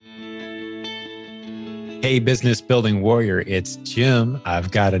Hey, business building warrior, it's Jim.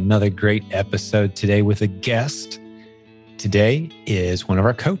 I've got another great episode today with a guest. Today is one of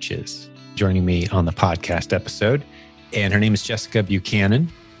our coaches joining me on the podcast episode, and her name is Jessica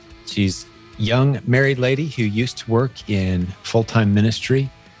Buchanan. She's a young married lady who used to work in full-time ministry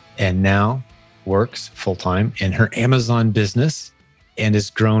and now works full-time in her Amazon business and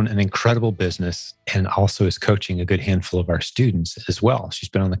has grown an incredible business and also is coaching a good handful of our students as well. She's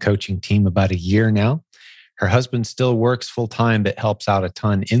been on the coaching team about a year now. Her husband still works full-time, but helps out a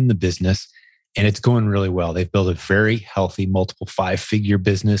ton in the business, and it's going really well. They've built a very healthy multiple five-figure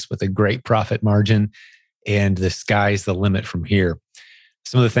business with a great profit margin, and the sky's the limit from here.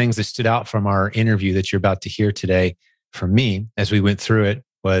 Some of the things that stood out from our interview that you're about to hear today from me as we went through it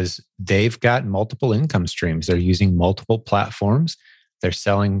was they've got multiple income streams. They're using multiple platforms. They're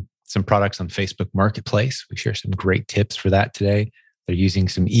selling some products on Facebook Marketplace. We share some great tips for that today. They're using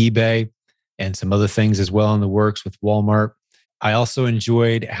some eBay and some other things as well in the works with Walmart. I also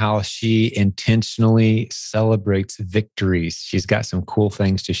enjoyed how she intentionally celebrates victories. She's got some cool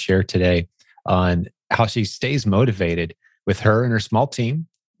things to share today on how she stays motivated with her and her small team.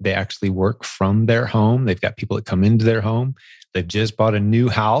 They actually work from their home. They've got people that come into their home. They've just bought a new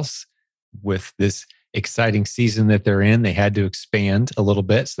house with this exciting season that they're in. They had to expand a little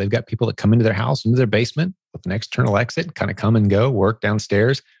bit. So they've got people that come into their house, into their basement with an external exit, kind of come and go, work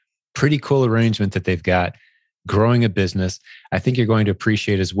downstairs. Pretty cool arrangement that they've got, growing a business. I think you're going to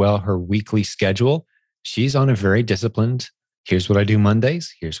appreciate as well her weekly schedule. She's on a very disciplined, here's what I do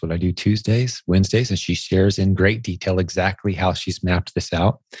Mondays, here's what I do Tuesdays, Wednesdays, and she shares in great detail exactly how she's mapped this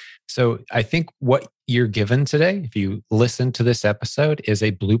out. So I think what you're given today, if you listen to this episode, is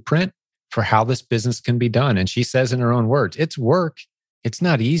a blueprint for how this business can be done. And she says in her own words, it's work. It's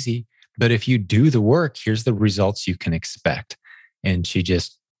not easy, but if you do the work, here's the results you can expect. And she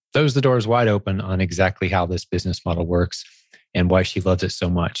just throws the doors wide open on exactly how this business model works and why she loves it so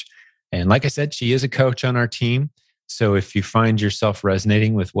much. And like I said, she is a coach on our team. So if you find yourself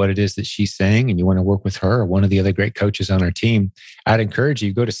resonating with what it is that she's saying and you want to work with her or one of the other great coaches on our team, I'd encourage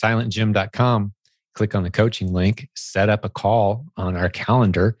you, go to silentjim.com, click on the coaching link, set up a call on our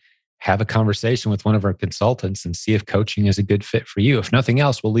calendar, have a conversation with one of our consultants and see if coaching is a good fit for you. If nothing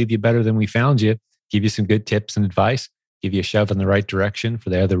else, we'll leave you better than we found you, give you some good tips and advice, give you a shove in the right direction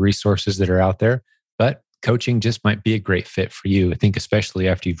for the other resources that are out there. But coaching just might be a great fit for you. I think especially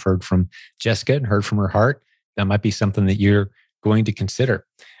after you've heard from Jessica and heard from her heart, that might be something that you're going to consider.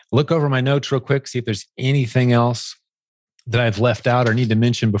 Look over my notes real quick, see if there's anything else that I've left out or need to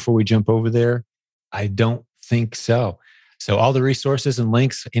mention before we jump over there. I don't think so. So all the resources and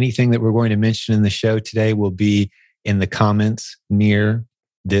links, anything that we're going to mention in the show today will be in the comments near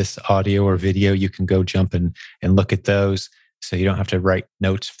this audio or video. You can go jump and look at those so you don't have to write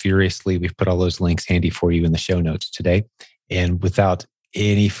notes furiously. We've put all those links handy for you in the show notes today. And without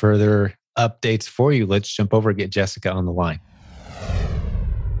any further updates for you, let's jump over and get Jessica on the line.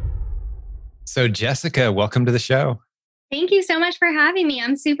 So Jessica, welcome to the show. Thank you so much for having me.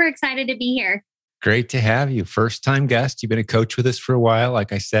 I'm super excited to be here. Great to have you. First time guest. You've been a coach with us for a while,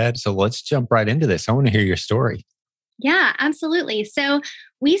 like I said. So let's jump right into this. I want to hear your story. Yeah, absolutely. So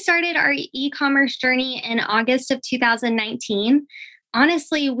we started our e-commerce journey in August of 2019.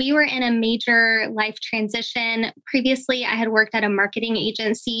 Honestly, we were in a major life transition. Previously, I had worked at a marketing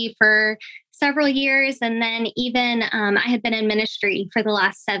agency for several years. And then even I had been in ministry for the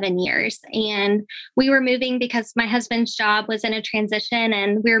last 7 years. And we were moving because my husband's job was in a transition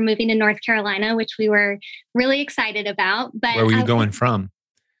and we were moving to North Carolina, which we were really excited about. But where were you going from?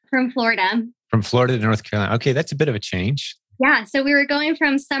 From Florida. From Florida to North Carolina. Okay, that's a bit of a change. Yeah, so we were going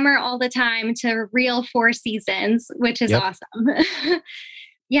from summer all the time to real 4 seasons, which is awesome.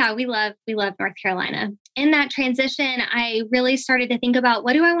 Yeah, we love North Carolina. In that transition, I really started to think about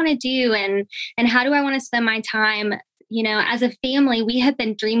what do I want to do and how do I want to spend my time. You know, as a family, we had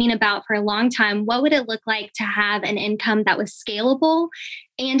been dreaming about for a long time, what would it look like to have an income that was scalable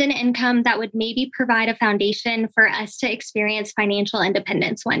and an income that would maybe provide a foundation for us to experience financial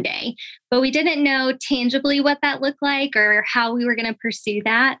independence one day. But we didn't know tangibly what that looked like or how we were going to pursue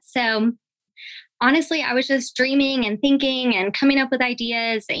that. So honestly, I was just dreaming and thinking and coming up with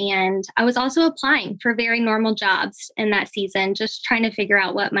ideas. And I was also applying for very normal jobs in that season, just trying to figure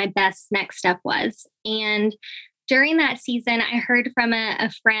out what my best next step was. And during that season, I heard from a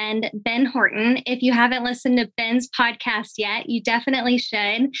friend, Ben Horton. If you haven't listened to Ben's podcast yet, you definitely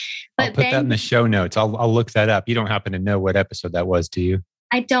should. But I'll put that in the show notes. I'll look that up. You don't happen to know what episode that was, do you?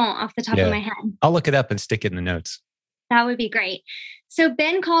 I don't off the top of my head. I'll look it up and stick it in the notes. That would be great. So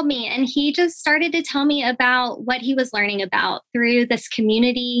Ben called me and he just started to tell me about what he was learning about through this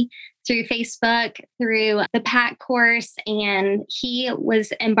community through Facebook, through the PAC course, and he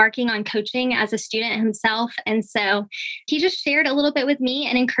was embarking on coaching as a student himself. And so he just shared a little bit with me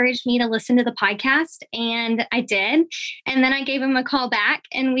and encouraged me to listen to the podcast. And I did. And then I gave him a call back,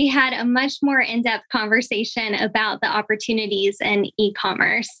 and we had a much more in-depth conversation about the opportunities in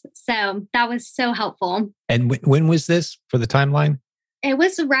e-commerce. So that was so helpful. And when was this for the timeline? It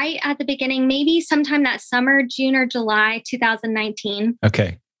was right at the beginning, maybe sometime that summer, June or July 2019.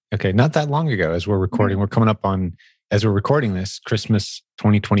 Okay. Not that long ago as we're recording. We're coming up on, as we're recording this, Christmas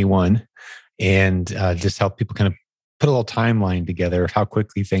 2021. And just help people kind of put a little timeline together of how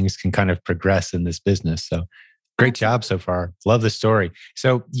quickly things can kind of progress in this business. So great job so far. Love the story.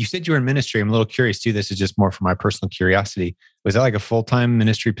 So you said you were in ministry. I'm a little curious too. This is just more for my personal curiosity. Was that like a full-time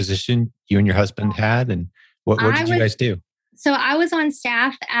ministry position you and your husband had? And what did you guys do? So I was on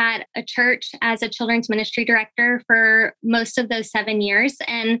staff at a church as a children's ministry director for most of those 7 years.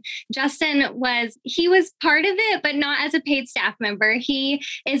 And Justin was part of it, but not as a paid staff member. He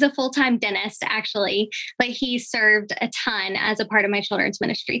is a full-time dentist, actually, but he served a ton as a part of my children's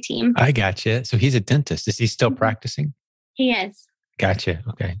ministry team. I gotcha. So he's a dentist. Is he still practicing? He is. Gotcha.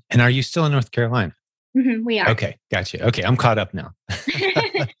 Okay. And are you still in North Carolina? Mm-hmm, we are. Okay. Gotcha. Okay. I'm caught up now.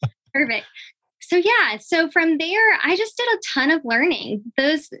 Perfect. So from there, I just did a ton of learning.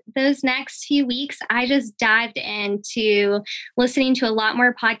 Those next few weeks, I just dived into listening to a lot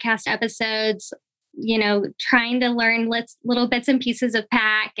more podcast episodes, trying to learn little bits and pieces of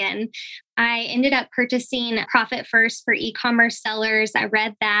PAC. And I ended up purchasing Profit First for e-commerce sellers. I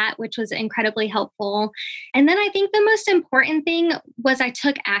read that, which was incredibly helpful. And then I think the most important thing was I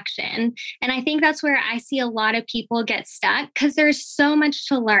took action. And I think that's where I see a lot of people get stuck because there's so much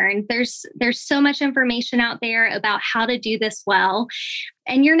to learn. There's so much information out there about how to do this well.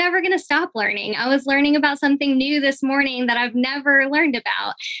 And you're never going to stop learning. I was learning about something new this morning that I've never learned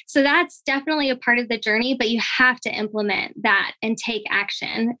about. So that's definitely a part of the journey, but you have to implement that and take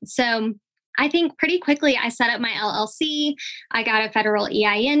action. So I think pretty quickly I set up my LLC. I got a federal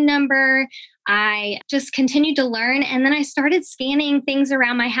EIN number. I just continued to learn. And then I started scanning things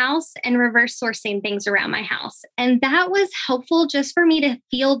around my house and reverse sourcing things around my house. And that was helpful just for me to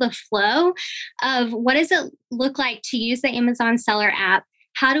feel the flow of what does it look like to use the Amazon Seller app?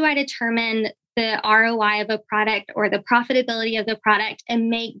 How do I determine the ROI of a product or the profitability of the product and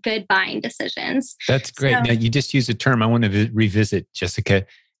make good buying decisions? That's great. Now, you just used a term I want to revisit, Jessica,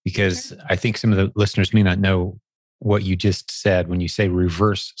 because I think some of the listeners may not know what you just said when you say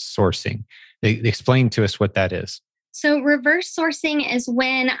reverse sourcing. Explain to us what that is. So reverse sourcing is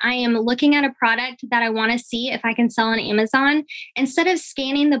when I am looking at a product that I want to see if I can sell on Amazon. Instead of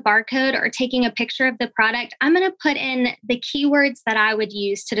scanning the barcode or taking a picture of the product, I'm going to put in the keywords that I would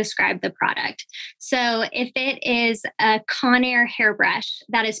use to describe the product. So if it is a Conair hairbrush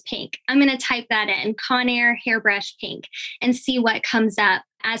that is pink, I'm going to type that in, Conair hairbrush pink, and see what comes up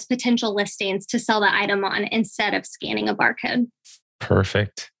as potential listings to sell the item on instead of scanning a barcode.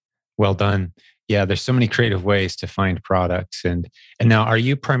 Perfect. Well done. Yeah, there's so many creative ways to find products. And now, are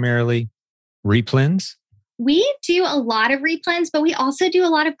you primarily replens? We do a lot of replens, but we also do a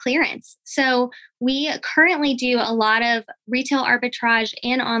lot of clearance. So we currently do a lot of retail arbitrage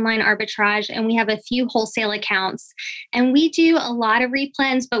and online arbitrage, and we have a few wholesale accounts. And we do a lot of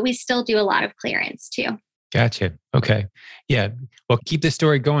replens, but we still do a lot of clearance too. Gotcha. Okay. Yeah. Well, keep the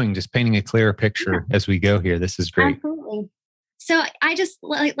story going, just painting a clearer picture as we go here. This is great. Absolutely. So I just,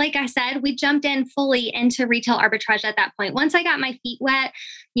 like I said, we jumped in fully into retail arbitrage at that point. Once I got my feet wet,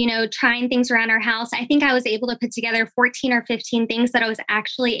 trying things around our house, I think I was able to put together 14 or 15 things that I was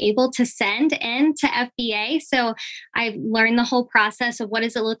actually able to send in to FBA. So I learned the whole process of what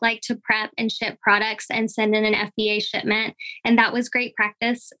does it look like to prep and ship products and send in an FBA shipment. And that was great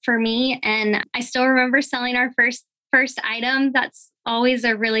practice for me. And I still remember selling our first item. That's always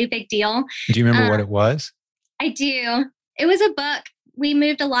a really big deal. Do you remember what it was? I do. It was a book. We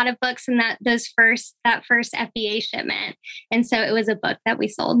moved a lot of books in that first FBA shipment. And so it was a book that we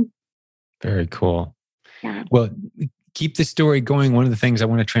sold. Very cool. Yeah. Well, keep the story going. One of the things I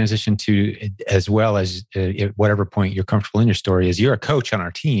want to transition to, as well as at whatever point you're comfortable in your story, is you're a coach on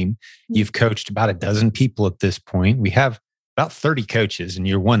our team. Mm-hmm. You've coached about a dozen people at this point. We have about 30 coaches and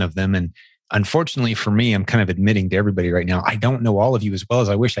you're one of them. And unfortunately for me, I'm kind of admitting to everybody right now, I don't know all of you as well as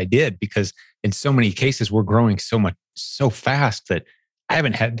I wish I did, because in so many cases, we're growing so fast that I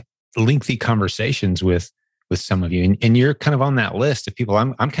haven't had lengthy conversations with some of you. And you're kind of on that list of people.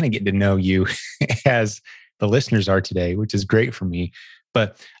 I'm kind of getting to know you as the listeners are today, which is great for me.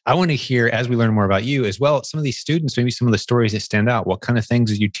 But I want to hear, as we learn more about you as well, some of these students, maybe some of the stories that stand out. What kind of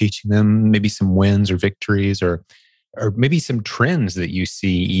things are you teaching them? Maybe some wins or victories, or or maybe some trends that you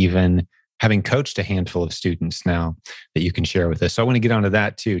see, even having coached a handful of students now, that you can share with us. So I want to get onto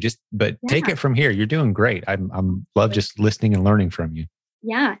that too. But take it from here. You're doing great. I'm love just listening and learning from you.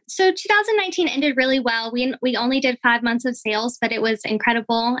 Yeah. So 2019 ended really well. We only did 5 months of sales, but it was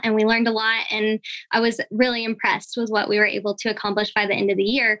incredible and we learned a lot. And I was really impressed with what we were able to accomplish by the end of the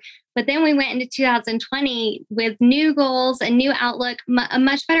year. But then we went into 2020 with new goals, a new outlook, a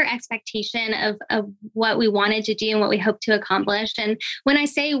much better expectation of what we wanted to do and what we hoped to accomplish. And when I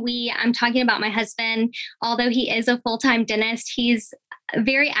say we, I'm talking about my husband. Although he is a full-time dentist, he's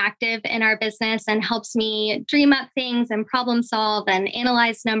very active in our business and helps me dream up things and problem solve and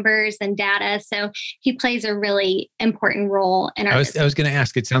analyze numbers and data. So he plays a really important role in our business. I was going to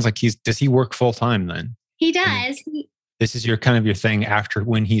ask, it sounds like does he work full time then? He does. This is your thing after,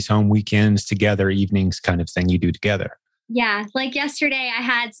 when he's home, weekends together, evenings kind of thing you do together. Yeah. Like yesterday, I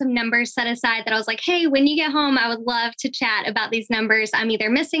had some numbers set aside that I was like, hey, when you get home, I would love to chat about these numbers. I'm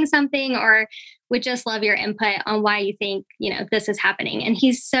either missing something or would just love your input on why you think, this is happening. And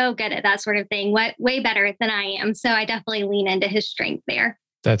he's so good at that sort of thing, way better than I am. So I definitely lean into his strength there.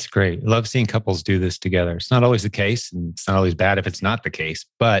 That's great. Love seeing couples do this together. It's not always the case, and it's not always bad if it's not the case.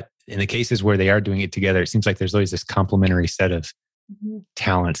 But in the cases where they are doing it together, it seems like there's always this complementary set of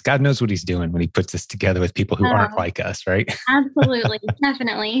talents. God knows what he's doing when he puts this together with people who aren't like us, right? Absolutely.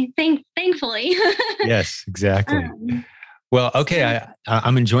 Definitely. Thankfully. Yes, exactly. Well, okay.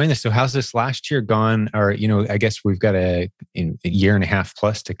 I'm enjoying this. So how's this last year gone? Or, I guess we've got a year and a half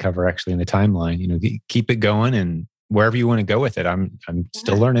plus to cover actually in the timeline. Keep it going, and wherever you want to go with it. I'm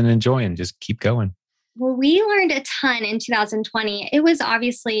still learning and enjoying. Just keep going. Well, we learned a ton in 2020. It was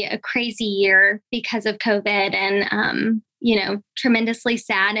obviously a crazy year because of COVID and, tremendously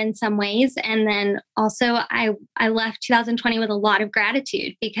sad in some ways. And then also I left 2020 with a lot of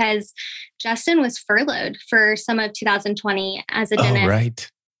gratitude because Justin was furloughed for some of 2020 as a dentist. Oh,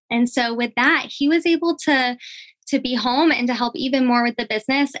 right. And so with that, he was able to be home and to help even more with the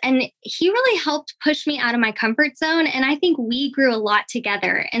business. And he really helped push me out of my comfort zone. And I think we grew a lot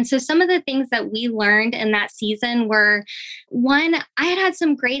together. And so some of the things that we learned in that season were, one, I had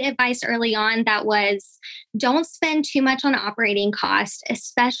some great advice early on that was, don't spend too much on operating costs,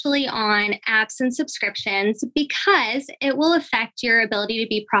 especially on apps and subscriptions, because it will affect your ability to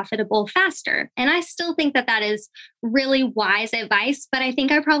be profitable faster. And I still think that is really wise advice, but I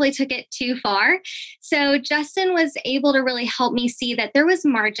think I probably took it too far. So Justin was able to really help me see that there was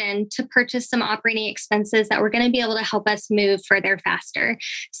margin to purchase some operating expenses that were going to be able to help us move further faster.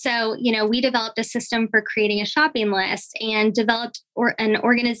 So, we developed a system for creating a shopping list and developed an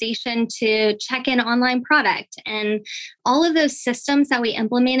organization to check in online product. And all of those systems that we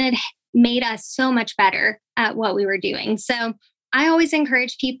implemented made us so much better at what we were doing. So I always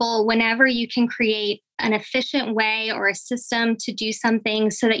encourage people, whenever you can create an efficient way or a system to do something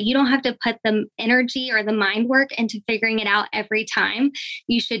so that you don't have to put the energy or the mind work into figuring it out every time,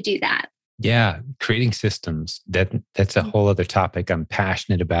 you should do that. Yeah, creating systems, that's a whole other topic I'm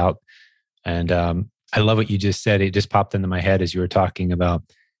passionate about. And I love what you just said. It just popped into my head as you were talking about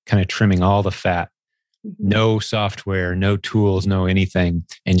kind of trimming all the fat. Mm-hmm. No software, no tools, no anything,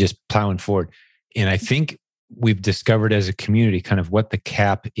 and just plowing forward. And I think we've discovered as a community kind of what the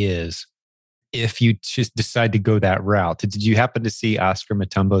cap is if you just decide to go that route. Did you happen to see Oscar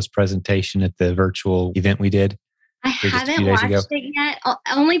Mutombo's presentation at the virtual event we did? I haven't watched it yet,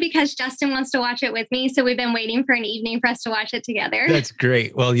 only because Justin wants to watch it with me. So we've been waiting for an evening for us to watch it together. That's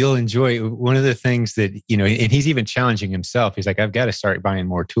great. Well, you'll enjoy it. One of the things that, and he's even challenging himself. He's like, I've got to start buying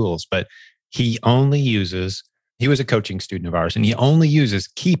more tools, but he was a coaching student of ours, and he only uses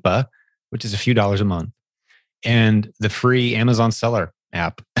Keepa, which is a few dollars a month, and the free Amazon seller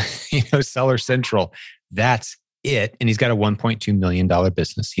app, Seller Central. That's it. And he's got a $1.2 million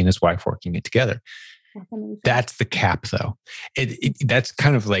business, he and his wife working it together. That's the cap though. That's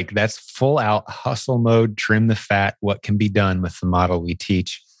kind of like, that's full out hustle mode, trim the fat, what can be done with the model we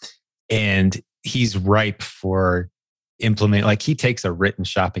teach. And he's ripe for implement. Like, he takes a written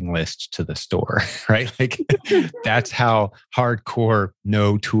shopping list to the store, right? Like that's how hardcore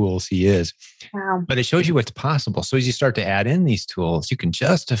no tools he is. Wow. But it shows you what's possible. So as you start to add in these tools, you can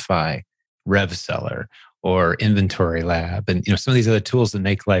justify RevSeller or Inventory Lab and some of these other tools that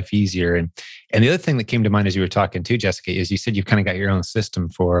make life easier. And the other thing that came to mind as you were talking too, Jessica, is you said you've kind of got your own system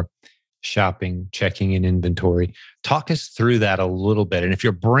for shopping, checking in inventory. Talk us through that a little bit. And if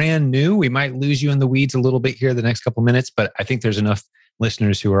you're brand new, we might lose you in the weeds a little bit here the next couple minutes, but I think there's enough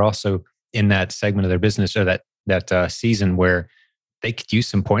listeners who are also in that segment of their business or that season where they could use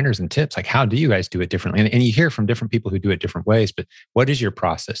some pointers and tips. Like, how do you guys do it differently? And you hear from different people who do it different ways, but what is your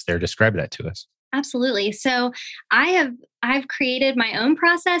process there? Describe that to us. Absolutely. So I've created my own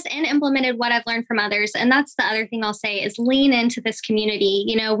process and implemented what I've learned from others. And that's the other thing I'll say is lean into this community.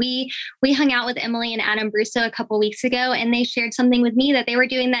 We hung out with Emily and Adam Brusso a couple weeks ago, and they shared something with me that they were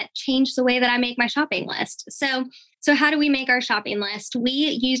doing that changed the way that I make my shopping list. So how do we make our shopping list? We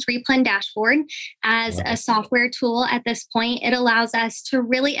use Replen Dashboard as a software tool at this point. It allows us to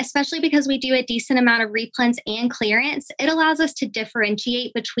really, especially because we do a decent amount of replens and clearance, it allows us to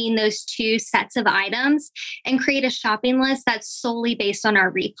differentiate between those two sets of items and create a shopping list that's solely based on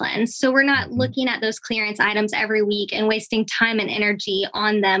our replens. So we're not looking at those clearance items every week and wasting time and energy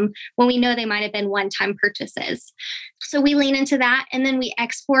on them when we know they might have been one-time purchases. So we lean into that, and then we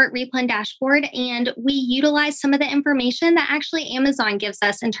export Replen Dashboard, and we utilize some of the information that actually Amazon gives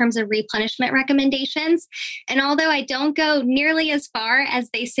us in terms of replenishment recommendations. And although I don't go nearly as far as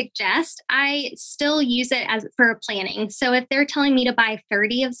they suggest, I still use it as for planning. So if they're telling me to buy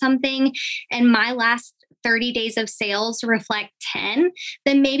 30 of something and my last 30 days of sales reflect 10,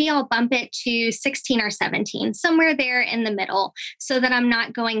 then maybe I'll bump it to 16 or 17, somewhere there in the middle, so that I'm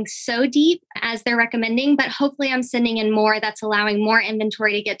not going so deep as they're recommending, but hopefully I'm sending in more that's allowing more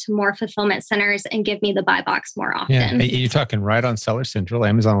inventory to get to more fulfillment centers and give me the buy box more often. Yeah, you're talking right on Seller Central.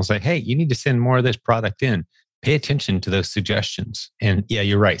 Amazon will say, hey, you need to send more of this product in. Pay attention to those suggestions. And yeah,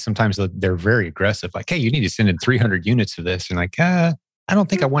 you're right. Sometimes they're very aggressive. Like, hey, you need to send in 300 units of this. And like, I don't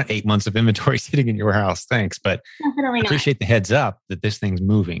think I want 8 months of inventory sitting in your warehouse. Thanks. But I appreciate the heads up that this thing's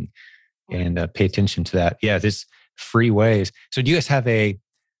moving, and pay attention to that. Yeah, there's free ways. So do you guys have a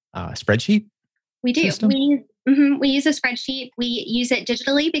spreadsheet? We do. System? We use a spreadsheet. We use it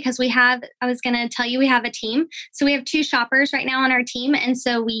digitally because we have a team. So we have 2 shoppers right now on our team. And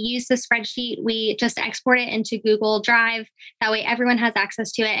so we use the spreadsheet. We just export it into Google Drive. That way everyone has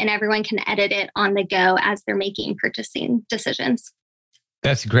access to it and everyone can edit it on the go as they're making purchasing decisions.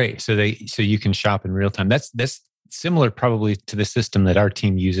 That's great. So you can shop in real time. That's similar probably to the system that our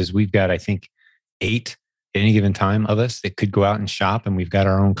team uses. We've got, I think, 8 at any given time of us that could go out and shop, and we've got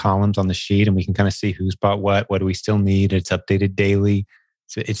our own columns on the sheet, and we can kind of see who's bought what do we still need. It's updated daily.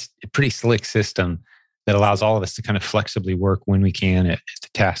 So it's a pretty slick system that allows all of us to kind of flexibly work when we can at the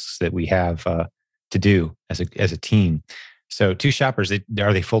tasks that we have to do as a team. So 2 shoppers,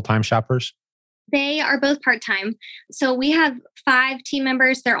 are they full-time shoppers? They are both part-time. So we have 5 team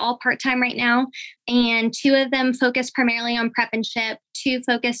members. They're all part-time right now. And 2 of them focus primarily on prep and ship, 2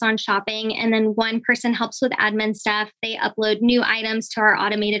 focus on shopping, and then 1 person helps with admin stuff. They upload new items to our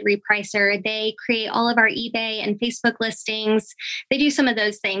automated repricer. They create all of our eBay and Facebook listings. They do some of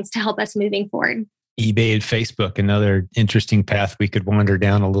those things to help us moving forward. eBay and Facebook, another interesting path we could wander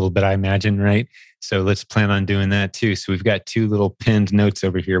down a little bit, I imagine, right? So let's plan on doing that too. So we've got 2 little pinned notes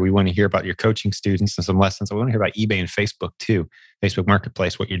over here. We want to hear about your coaching students and some lessons. We want to hear about eBay and Facebook too, Facebook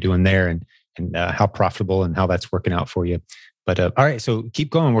Marketplace, what you're doing there and how profitable and how that's working out for you. But all right, so keep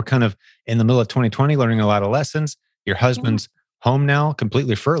going. We're kind of in the middle of 2020, learning a lot of lessons. Your husband's home now,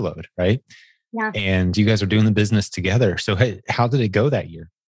 completely furloughed, right? Yeah. And you guys are doing the business together. So hey, how did it go that year?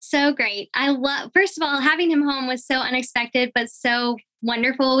 So great. First of all, having him home was so unexpected, but so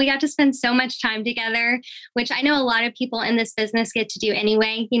wonderful. We got to spend so much time together, which I know a lot of people in this business get to do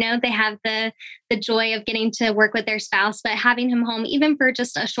anyway. They have the joy of getting to work with their spouse, but having him home, even for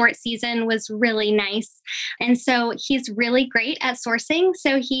just a short season, was really nice. And so he's really great at sourcing.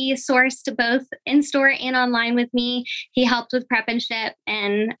 So he sourced both in store and online with me. He helped with prep and ship,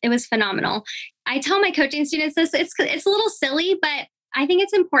 and it was phenomenal. I tell my coaching students this, it's a little silly, but I think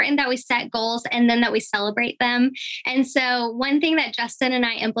it's important that we set goals and then that we celebrate them. And so one thing that Justin and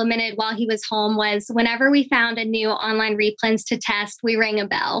I implemented while he was home was whenever we found a new online replens to test, we rang a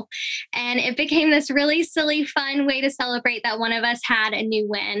bell. And it became this really silly, fun way to celebrate that one of us had a new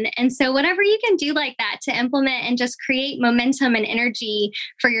win. And so whatever you can do like that to implement and just create momentum and energy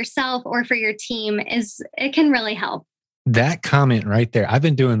for yourself or for your team it can really help. That comment right there, I've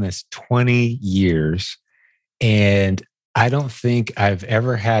been doing this 20 years, and I don't think I've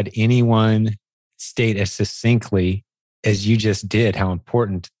ever had anyone state as succinctly as you just did how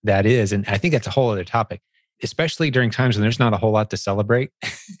important that is. And I think that's a whole other topic, especially during times when there's not a whole lot to celebrate.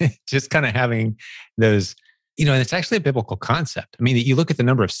 Just kind of having those, and it's actually a biblical concept. I mean, you look at the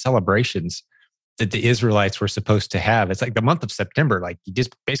number of celebrations that the Israelites were supposed to have. It's like the month of September, like you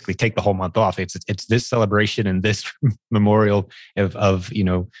just basically take the whole month off. It's this celebration and this memorial of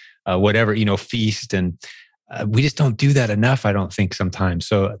whatever, feast. And we just don't do that enough, I don't think, sometimes.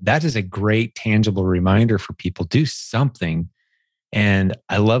 So that is a great tangible reminder for people. Do something. And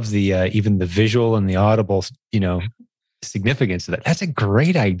I love the even the visual and the audible, significance of that. That's a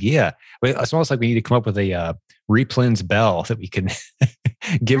great idea. It's almost like we need to come up with a Replens bell that we can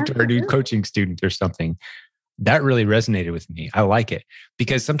give to our new coaching student or something. That really resonated with me. I like it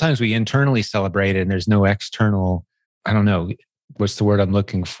because sometimes we internally celebrate and there's no external, I don't know, what's the word I'm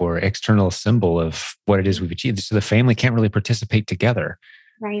looking for? External symbol of what it is we've achieved. So the family can't really participate together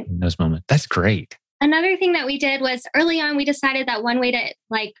in those moments. That's great. Another thing that we did was early on, we decided that one way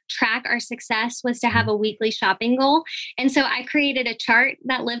to track our success was to have a weekly shopping goal. And so I created a chart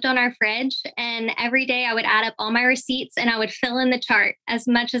that lived on our fridge. And every day I would add up all my receipts and I would fill in the chart as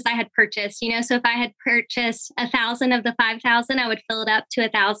much as I had purchased. So if I had purchased 1,000 of the 5,000, I would fill it up to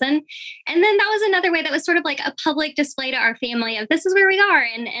 1,000. And then that was another way that was sort of like a public display to our family of this is where we are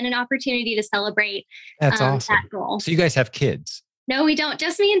and an opportunity to celebrate That's awesome. that goal. So you guys have kids? No, we don't.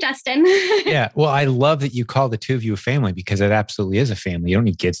 Just me and Justin. Yeah. Well, I love that you call the two of you a family because it absolutely is a family. You don't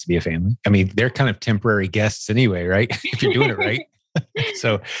need kids to be a family. I mean, they're kind of temporary guests anyway, right? If you're doing it right.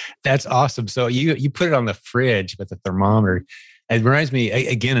 So that's awesome. So you put it on the fridge with a thermometer. It reminds me,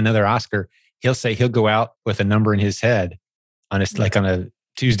 again, another Oscar, he'll go out with a number in his head on a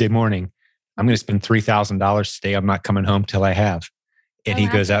Tuesday morning. I'm going to spend $3,000 today. I'm not coming home till I have. And he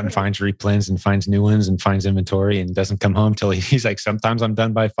goes out and finds Replens and finds new ones and finds inventory and doesn't come home till he's like, sometimes I'm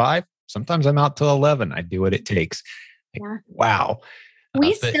done by 5. Sometimes I'm out till 11. I do what it takes. Wow.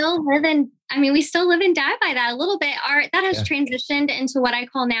 We still live and die by that a little bit. That has transitioned into what I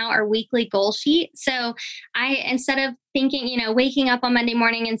call now our weekly goal sheet. So instead of thinking, waking up on Monday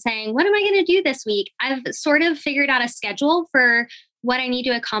morning and saying, what am I going to do this week? I've sort of figured out a schedule for what I need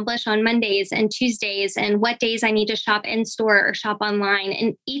to accomplish on Mondays and Tuesdays and what days I need to shop in store or shop online.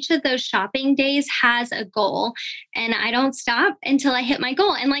 And each of those shopping days has a goal and I don't stop until I hit my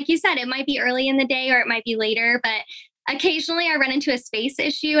goal. And like you said, it might be early in the day or it might be later, but occasionally I run into a space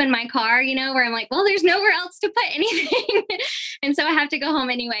issue in my car, where I'm like, well, there's nowhere else to put anything. And so I have to go home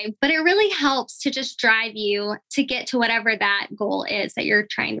anyway. But it really helps to just drive you to get to whatever that goal is that you're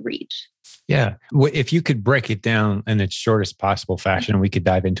trying to reach. Yeah. If you could break it down in its shortest possible fashion, we could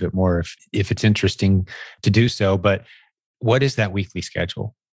dive into it more if it's interesting to do so. But what is that weekly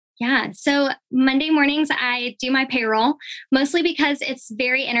schedule? Yeah. So Monday mornings, I do my payroll, mostly because it's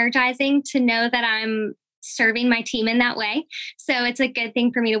very energizing to know that I'm serving my team in that way. So it's a good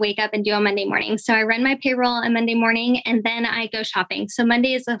thing for me to wake up and do on Monday morning. So I run my payroll on Monday morning and then I go shopping. So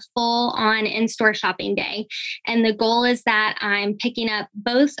Monday is a full on in-store shopping day. And the goal is that I'm picking up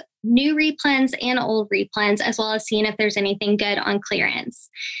both new Replens and old Replens, as well as seeing if there's anything good on clearance.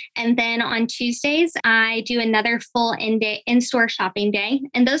 And then on Tuesdays, I do another full in-store shopping day.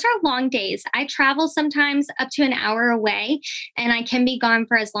 And those are long days. I travel sometimes up to an hour away, and I can be gone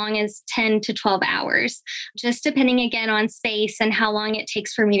for as long as 10 to 12 hours, just depending again on space and how long it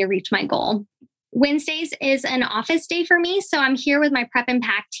takes for me to reach my goal. Wednesdays is an office day for me. So I'm here with my prep and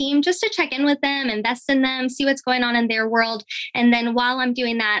pack team just to check in with them, invest in them, see what's going on in their world. And then while I'm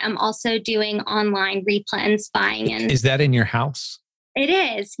doing that, I'm also doing online Replens buying. Is that in your house? It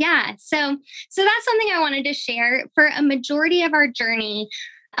is. Yeah. So that's something I wanted to share. For a majority of our journey,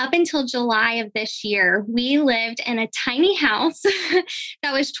 up until July of this year, we lived in a tiny house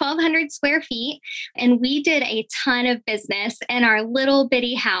that was 1,200 square feet. And we did a ton of business in our little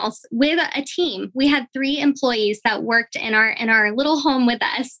bitty house with a team. We had 3 employees that worked in our little home with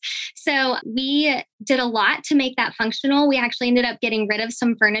us. So we did a lot to make that functional. We actually ended up getting rid of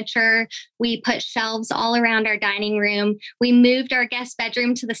some furniture. We put shelves all around our dining room. We moved our guest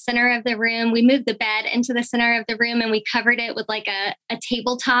bedroom to the center of the room. We moved the bed into the center of the room and we covered it with like a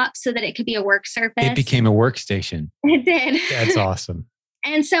tabletop so that it could be a work surface. It became a workstation. It did. That's awesome.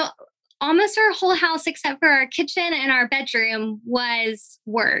 And so almost our whole house, except for our kitchen and our bedroom, was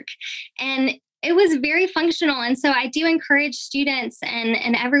work. And it was very functional. And so I do encourage students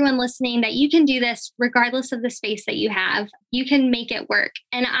and everyone listening that you can do this regardless of the space that you have. You can make it work.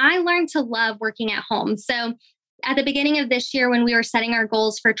 And I learned to love working at home. So at the beginning of this year, when we were setting our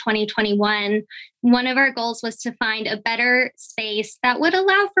goals for 2021, one of our goals was to find a better space that would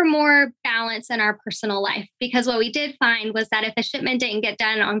allow for more balance in our personal life. Because what we did find was that if a shipment didn't get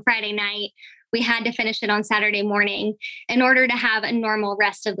done on Friday night, we had to finish it on Saturday morning in order to have a normal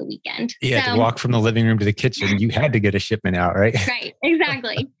rest of the weekend. Yeah, to walk from the living room to the kitchen, you had to get a shipment out, right? Right,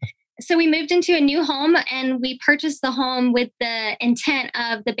 exactly. So we moved into a new home and we purchased the home with the intent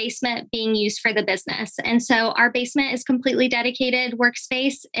of the basement being used for the business. And so our basement is completely dedicated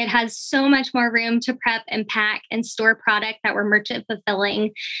workspace. It has so much more room to prep and pack and store product that we're merchant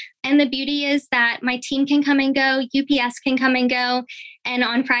fulfilling. And the beauty is that my team can come and go, UPS can come and go. And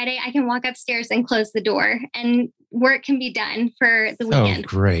on Friday, I can walk upstairs and close the door and work can be done for the weekend. Oh,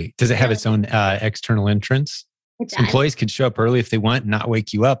 great. Does it have its own external entrance? It does. Employees can show up early if they want and not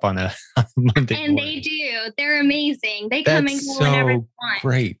wake you up on a Monday And morning. they do. They're amazing. They come and go whenever they want.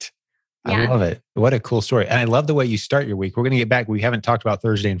 Great. Yeah. I love it. What a cool story. And I love the way you start your week. We're going to get back. We haven't talked about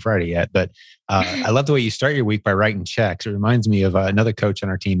Thursday and Friday yet, but I love the way you start your week by writing checks. It reminds me of another coach on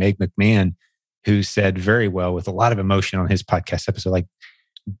our team, Meg McMahon, who said very well with a lot of emotion on his podcast episode, like,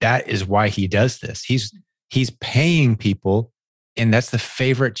 that is why he does this. He's paying people, and that's the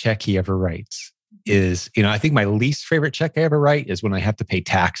favorite check he ever writes. Is, I think my least favorite check I ever write is when I have to pay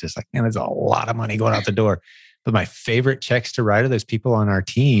taxes. Like, man, there's a lot of money going out the door. But my favorite checks to write are those people on our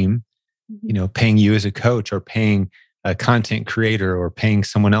team, paying you as a coach, or paying a content creator, or paying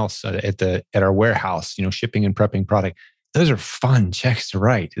someone else at our warehouse, shipping and prepping product. Those are fun checks to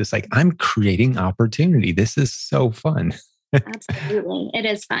write. It's like, I'm creating opportunity. This is so fun. Absolutely. It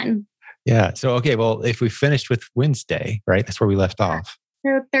is fun. Yeah. So, okay. Well, if we finished with Wednesday, right? That's where we left off.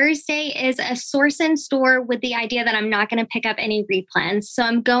 So Thursday is a source and store with the idea that I'm not going to pick up any replens. So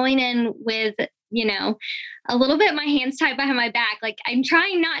I'm going in with, a little bit my hands tied behind my back. Like, I'm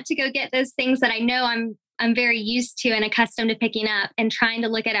trying not to go get those things that I know I'm very used to and accustomed to picking up, and trying to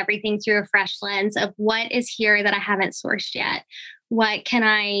look at everything through a fresh lens of what is here that I haven't sourced yet. What can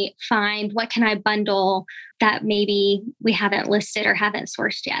I find? What can I bundle that maybe we haven't listed or haven't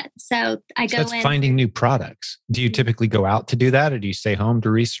sourced yet? So that's finding new products. Do you typically go out to do that, or do you stay home to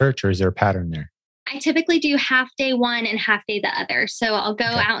research, or is there a pattern there? I typically do half day one and half day the other. So I'll go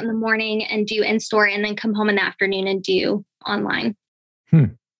out in the morning and do in store, and then come home in the afternoon and do online.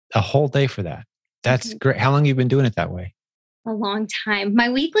 A whole day for that. That's great. How long have you been doing it that way? A long time. My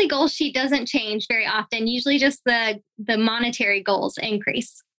weekly goal sheet doesn't change very often. Usually just the monetary goals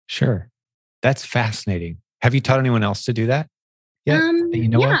increase. Sure. That's fascinating. Have you taught anyone else to do that? Yeah.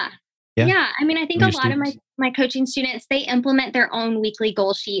 Yeah. I mean, I think a lot of my coaching students, they implement their own weekly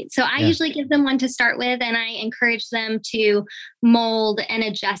goal sheet. So I usually give them one to start with, and I encourage them to mold and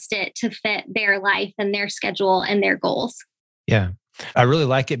adjust it to fit their life and their schedule and their goals. Yeah. I really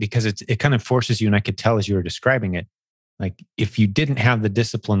like it because it kind of forces you, and I could tell as you were describing it, like, if you didn't have the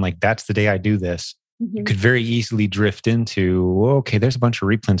discipline, like, that's the day I do this, you could very easily drift into, okay, there's a bunch of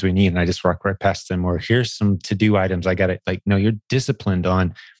replens we need, and I just walk right past them. Or here's some to-do items. I got it. Like, no, you're disciplined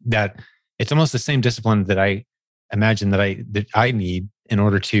on that. It's almost the same discipline that I imagine that I need in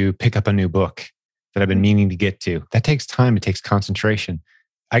order to pick up a new book that I've been meaning to get to. That takes time. It takes concentration.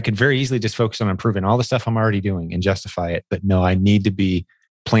 I could very easily just focus on improving all the stuff I'm already doing and justify it. But no, I need to be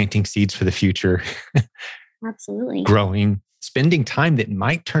planting seeds for the future. Absolutely. Growing, spending time that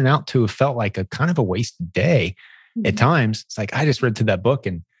might turn out to have felt like a kind of a wasted day. At times, it's like, I just read through that book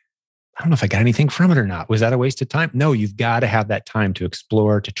and I don't know if I got anything from it or not. Was that a waste of time? No, you've got to have that time to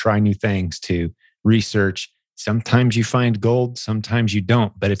explore, to try new things, to research. Sometimes you find gold, sometimes you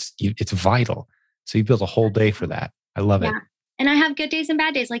don't, but it's vital. So you build a whole day for that. I love it. And I have good days and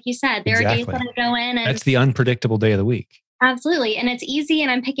bad days. Like you said, there are days that I go in and that's the unpredictable day of the week. Absolutely. And it's easy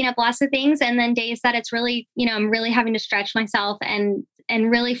and I'm picking up lots of things. And then days that it's really, I'm really having to stretch myself and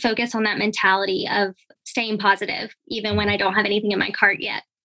really focus on that mentality of staying positive, even when I don't have anything in my cart yet.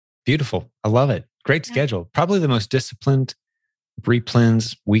 Beautiful. I love it. Great schedule. Probably the most disciplined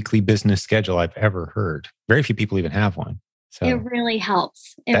replens weekly business schedule I've ever heard. Very few people even have one. So it really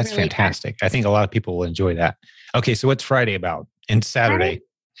helps. That's really fantastic. I think a lot of people will enjoy that. Okay. So what's Friday about? And Saturday?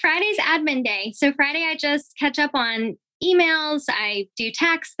 Friday's admin day. So Friday, I just catch up on emails. I do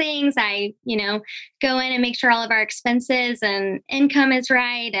tax things. I, go in and make sure all of our expenses and income is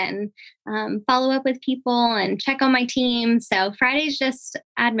right, and follow up with people and check on my team. So Friday's just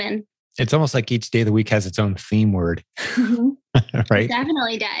admin. It's almost like each day of the week has its own theme word, right? It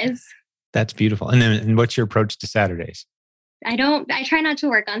definitely does. That's beautiful. And what's your approach to Saturdays? I try not to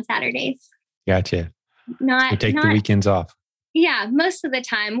work on Saturdays. Gotcha. So take the weekends off. Yeah, most of the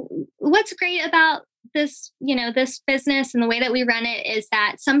time. What's great about this, this business and the way that we run it is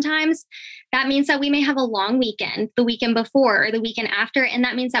that sometimes that means that we may have a long weekend the weekend before or the weekend after. And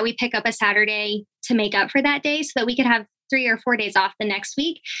that means that we pick up a Saturday to make up for that day so that we could have 3 or 4 days off the next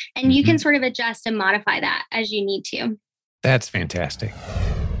week. And you can sort of adjust and modify that as you need to. That's fantastic.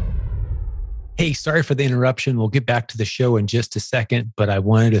 Hey, sorry for the interruption. We'll get back to the show in just a second, but I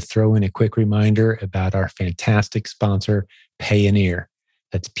wanted to throw in a quick reminder about our fantastic sponsor, Payoneer.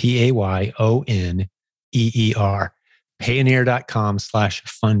 That's Payoneer.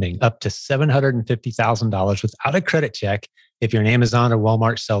 Payoneer.com/funding. Up to $750,000 without a credit check if you're an Amazon or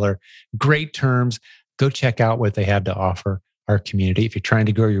Walmart seller. Great terms. Go check out what they have to offer our community. If you're trying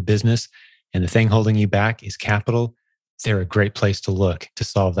to grow your business and the thing holding you back is capital, they're a great place to look to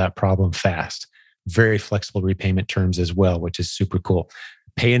solve that problem fast. Very flexible repayment terms as well, which is super cool.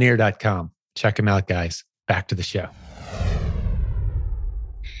 Payoneer.com. Check them out, guys. back to the show.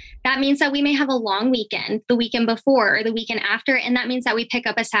 That means that we may have a long weekend, the weekend before or the weekend after. And that means that we pick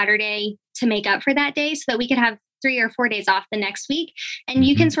up a Saturday to make up for that day so that we could have 3 or 4 days off the next week. And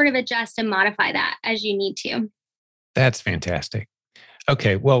you can sort of adjust and modify that as you need to. That's fantastic.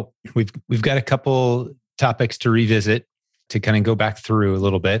 Okay. Well, we've got a couple topics to revisit to kind of go back through a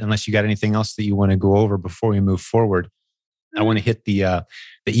little bit, unless you got anything else that you want to go over before we move forward. I want to hit the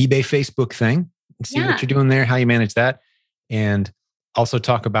eBay Facebook thing and see what you're doing there, how you manage that. And also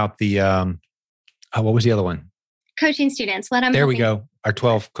talk about the, what was the other one? Coaching students. There we go. Our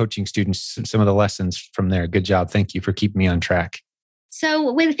 12 coaching students, some of the lessons from there. Good job. Thank you for keeping me on track.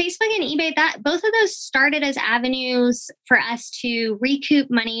 So with Facebook and eBay, both of those started as avenues for us to recoup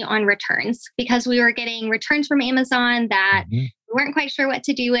money on returns because we were getting returns from Amazon that we weren't quite sure what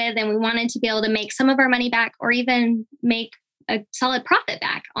to do with. And we wanted to be able to make some of our money back or even make a solid profit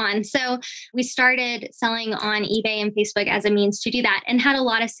back on. So we started selling on eBay and Facebook as a means to do that and had a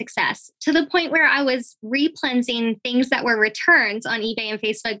lot of success to the point where I was replenishing things that were returns on eBay and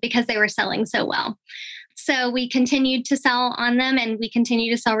Facebook because they were selling so well. So we continued to sell on them and we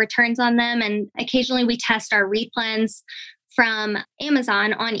continue to sell returns on them. And occasionally we test our replens from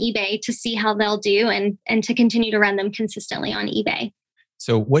Amazon on eBay to see how they'll do and to continue to run them consistently on eBay.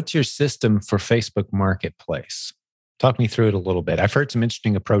 So what's your system for Facebook Marketplace? Talk me through it a little bit. I've heard some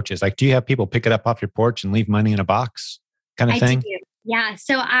interesting approaches. Like, do you have people pick it up off your porch and leave money in a box kind of thing? I do. Yeah.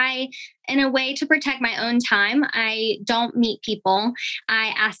 So in a way to protect my own time, I don't meet people.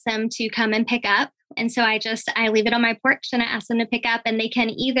 I ask them to come and pick up. And so I leave it on my porch and I ask them to pick up and they can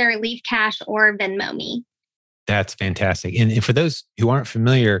either leave cash or Venmo me. That's fantastic. And for those who aren't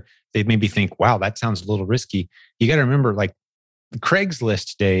familiar, they maybe think, wow, that sounds a little risky. You got to remember, like the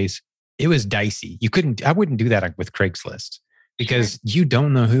Craigslist days, it was dicey. I wouldn't do that with Craigslist because you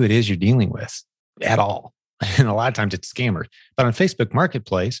don't know who it is you're dealing with at all. And a lot of times it's scammers. But on Facebook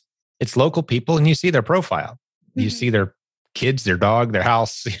Marketplace, it's local people and you see their profile. You see their kids, their dog, their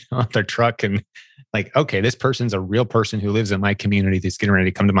house, their truck. And like, okay, this person's a real person who lives in my community that's getting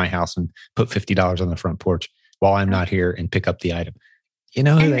ready to come to my house and put $50 on the front porch while I'm not here and pick up the item. You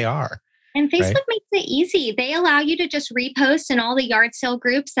know who they are. And Facebook makes it easy. They allow you to just repost in all the yard sale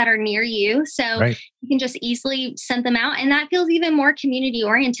groups that are near you. So you can just easily send them out. And that feels even more community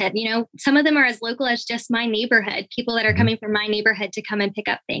oriented. You know, some of them are as local as just my neighborhood, people that are coming from my neighborhood to come and pick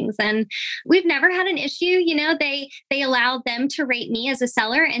up things. And we've never had an issue. You know, they allow them to rate me as a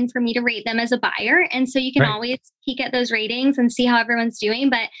seller and for me to rate them as a buyer. And so you can always peek at those ratings and see how everyone's doing.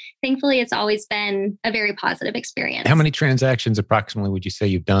 But thankfully, it's always been a very positive experience. How many transactions approximately would you say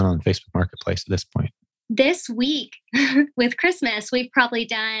you've done on Facebook Marketplace at this point? This week with Christmas, we've probably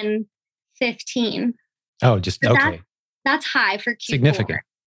done 15. Oh, just okay. That's high for Q4. Significant.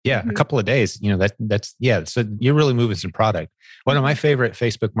 Yeah, a couple of days. You know, that's so you're really moving some product. One of my favorite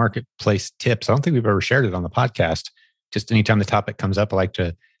Facebook Marketplace tips, I don't think we've ever shared it on the podcast. Just anytime the topic comes up, I like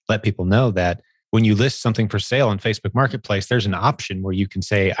to let people know that when you list something for sale on Facebook Marketplace, there's an option where you can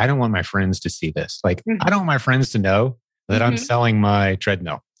say, I don't want my friends to see this. Like, I don't want my friends to know that I'm selling my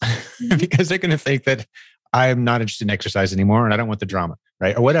treadmill because they're going to think that I'm not interested in exercise anymore and I don't want the drama,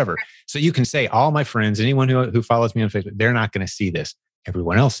 right? Or whatever. So you can say all my friends, anyone who follows me on Facebook, they're not going to see this.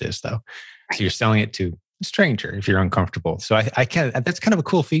 Everyone else is though. So you're selling it to a stranger if you're uncomfortable. So I can, that's kind of a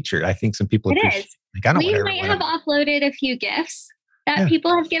cool feature. I think some people appreciate. Like, we might have offloaded a few gifts that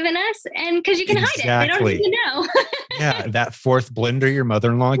people have given us, and because you can hide it, they don't even know. Yeah, that fourth blender your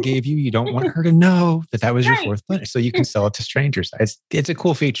mother-in-law gave you, you don't want her to know that was your fourth blender, so you can sell it to strangers. It's a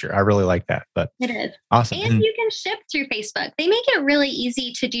cool feature. I really like that. But it is awesome, and you can ship through Facebook. They make it really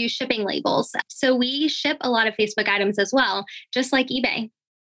easy to do shipping labels, so we ship a lot of Facebook items as well, just like eBay.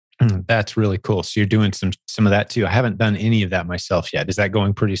 That's really cool. So you're doing some of that too. I haven't done any of that myself yet. Is that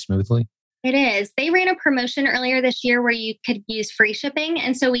going pretty smoothly? It is. They ran a promotion earlier this year where you could use free shipping.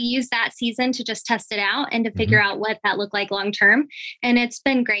 And so we used that season to just test it out and to figure out what that looked like long term. And it's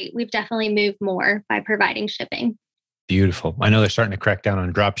been great. We've definitely moved more by providing shipping. Beautiful. I know they're starting to crack down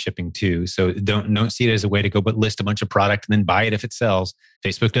on drop shipping too. So don't see it as a way to go but list a bunch of product and then buy it if it sells.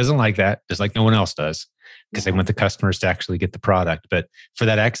 Facebook doesn't like that, just like no one else does, because they want the customers to actually get the product. But for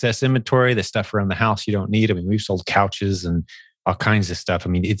that excess inventory, the stuff around the house you don't need. I mean, we've sold couches and all kinds of stuff. I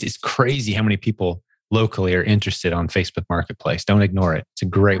mean, it's crazy how many people locally are interested on Facebook Marketplace. Don't ignore it. It's a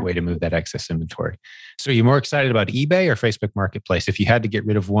great way to move that excess inventory. So are you more excited about eBay or Facebook Marketplace? If you had to get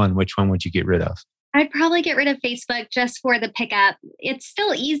rid of one, which one would you get rid of? I'd probably get rid of Facebook just for the pickup. It's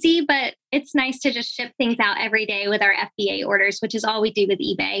still easy, but it's nice to just ship things out every day with our FBA orders, which is all we do with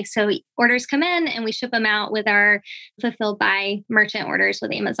eBay. So orders come in and we ship them out with our fulfilled by merchant orders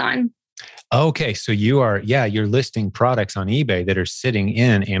with Amazon. Okay. So you're listing products on eBay that are sitting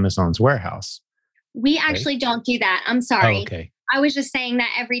in Amazon's warehouse. We Right? actually don't do that. I'm Oh, sorry. okay. I was just saying that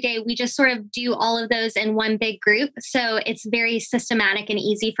every day we just sort of do all of those in one big group. So it's very systematic and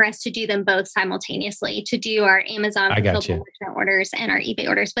easy for us to do them both simultaneously, to do our Amazon I got fulfillable you. merchant orders and our eBay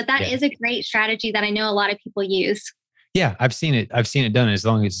orders. But that Yeah. is a great strategy that I know a lot of people use. Yeah, I've seen it. I've seen it done as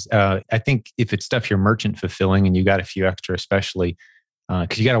long as I think if it's stuff you're merchant fulfilling and you got a few extra, especially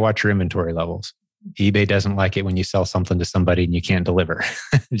because you got to watch your inventory levels. eBay doesn't like it when you sell something to somebody and you can't deliver,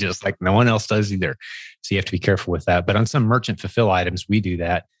 just like no one else does either. So you have to be careful with that. But on some merchant fulfill items, we do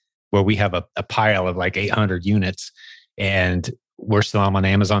that where we have a pile of like 800 units and we're selling them on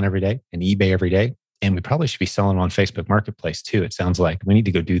Amazon every day and eBay every day. And we probably should be selling them on Facebook Marketplace too. It sounds like we need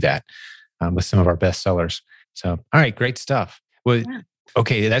to go do that with some of our best sellers. So, all right, great stuff. Well, Yeah.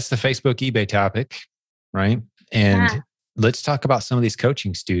 okay, that's the Facebook eBay topic, right? And Yeah. let's talk about some of these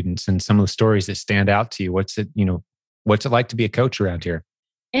coaching students and some of the stories that stand out to you. What's it like to be a coach around here?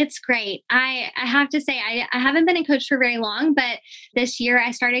 It's great. I have to say, I haven't been a coach for very long, but this year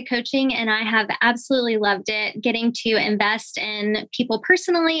I started coaching and I have absolutely loved it, getting to invest in people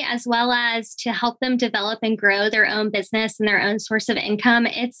personally, as well as to help them develop and grow their own business and their own source of income.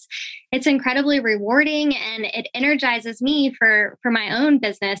 It's incredibly rewarding and it energizes me for my own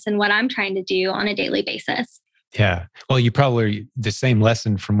business and what I'm trying to do on a daily basis. Yeah. Well, you probably the same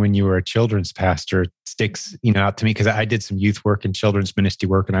lesson from when you were a children's pastor sticks, out to me because I did some youth work and children's ministry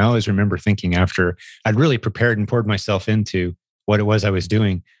work. And I always remember thinking after I'd really prepared and poured myself into what it was I was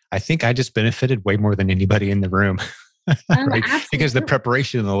doing, I think I just benefited way more than anybody in the room. Oh, Right? Because the absolutely.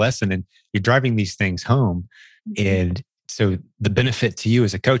 preparation of the lesson and you're driving these things home. Mhm. And so the benefit to you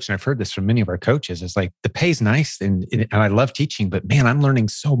as a coach, and I've heard this from many of our coaches, is like the pay's nice and I love teaching, but man, I'm learning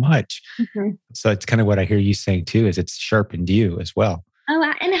so much. Mhm. So it's kind of what I hear you saying too, is it's sharpened you as well. Oh,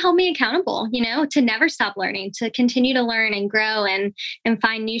 and it held me accountable, to never stop learning, to continue to learn and grow and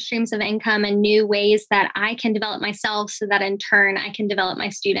find new streams of income and new ways that I can develop myself so that in turn I can develop my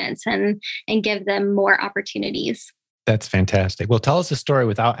students and give them more opportunities. That's fantastic. Well, tell us a story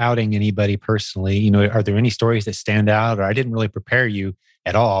without outing anybody personally. Are there any stories that stand out or I didn't really prepare you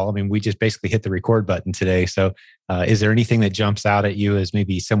at all? I mean, we just basically hit the record button today. So is there anything that jumps out at you as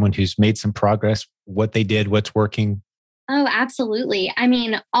maybe someone who's made some progress, what they did, what's working? Oh, absolutely. I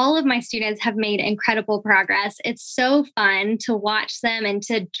mean, all of my students have made incredible progress. It's so fun to watch them and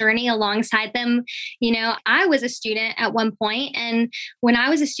to journey alongside them. I was a student at one point, and when I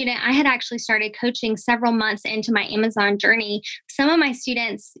was a student, I had actually started coaching several months into my Amazon journey. Some of my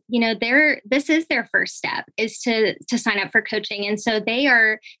students, this is their first step is to sign up for coaching. And so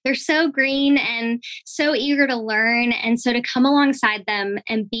they're so green and so eager to learn. And so to come alongside them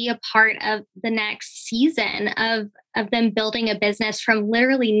and be a part of the next season of them building a business from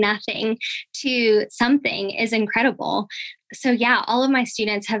literally nothing to something is incredible. So yeah, all of my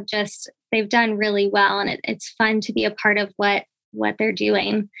students they've done really well, and it's fun to be a part of what they're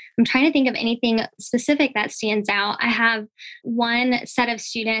doing. I'm trying to think of anything specific that stands out. I have one set of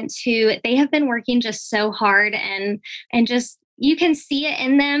students who they have been working just so hard and just you can see it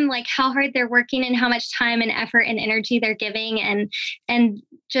in them, like how hard they're working and how much time and effort and energy they're giving. And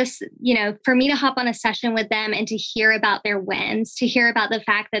just, for me to hop on a session with them and to hear about their wins, to hear about the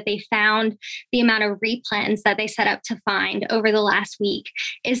fact that they found the amount of replens that they set up to find over the last week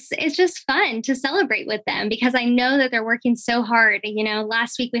it's just fun to celebrate with them because I know that they're working so hard.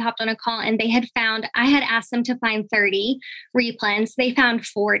 Last week we hopped on a call and I had asked them to find 30 replens. They found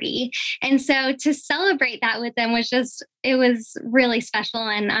 40. And so to celebrate that with them it was really special,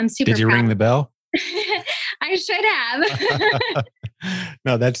 and I'm super Did you proud. ring the bell? I should have.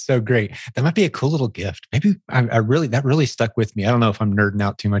 No, that's so great. That might be a cool little gift. Maybe that really stuck with me. I don't know if I'm nerding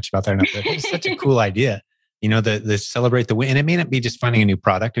out too much about that or not, but it's such a cool idea. The celebrate the win. And it may not be just finding a new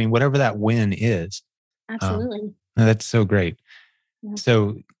product. I mean, whatever that win is. Absolutely. That's so great. Yeah.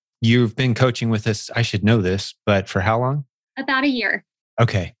 So you've been coaching with us. I should know this, but for how long? About a year.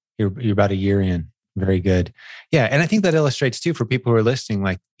 Okay. You're about a year in. Very good. Yeah. And I think that illustrates too for people who are listening,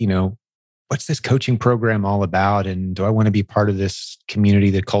 like, what's this coaching program all about? And do I want to be part of this community,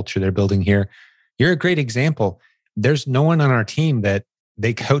 the culture they're building here? You're a great example. There's no one on our team that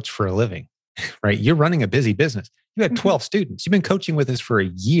they coach for a living, right? You're running a busy business. You had 12 students. You've been coaching with us for a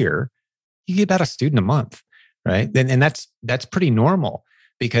year. You get about a student a month, right? And that's pretty normal.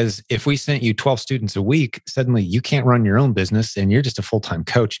 Because if we sent you 12 students a week, suddenly you can't run your own business and you're just a full-time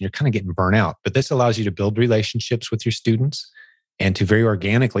coach and you're kind of getting burnt out. But this allows you to build relationships with your students and to very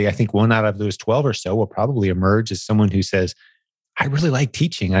organically, I think one out of those 12 or so will probably emerge as someone who says, I really like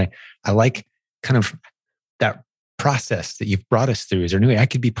teaching. I like kind of that process that you've brought us through? Is there any way I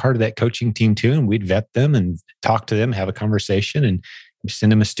could be part of that coaching team too? And we'd vet them and talk to them, have a conversation, and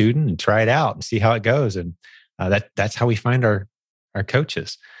send them a student and try it out and see how it goes. And that's how we find our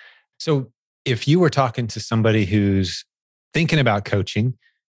coaches. So if you were talking to somebody who's thinking about coaching,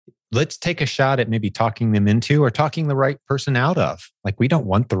 let's take a shot at maybe talking them into or talking the right person out of. Like, we don't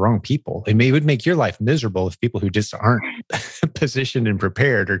want the wrong people. It would make your life miserable if people who just aren't positioned and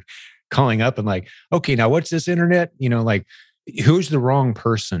prepared are calling up and like, okay, now what's this internet? Like, who's the wrong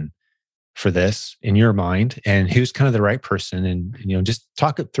person for this in your mind, and who's kind of the right person? And just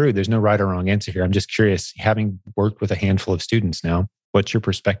talk it through. There's no right or wrong answer here. I'm just curious, having worked with a handful of students now, what's your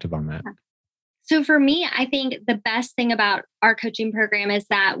perspective on that? So for me, I think the best thing about our coaching program is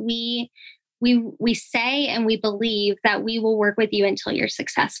that we say and we believe that we will work with you until you're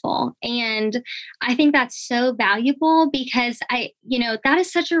successful. And I think that's so valuable because that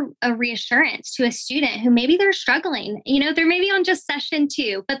is such a reassurance to a student who maybe they're struggling. They're maybe on just session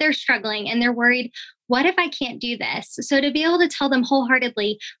 2, but they're struggling and they're worried, what if I can't do this? So to be able to tell them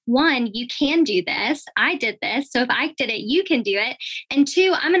wholeheartedly, 1, you can do this. I did this. So if I did it, you can do it. And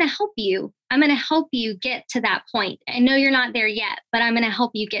 2, I'm going to help you. I'm going to help you get to that point. I know you're not there yet, but I'm going to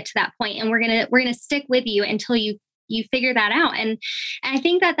help you get to that point. And we're going to stick with you until you figure that out. And I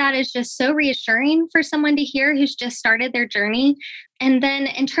think that is just so reassuring for someone to hear who's just started their journey. And then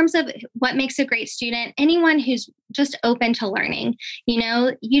in terms of what makes a great student, anyone who's just open to learning, you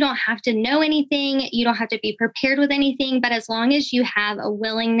don't have to know anything. You don't have to be prepared with anything, but as long as you have a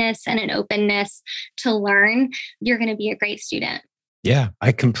willingness and an openness to learn, you're going to be a great student. Yeah,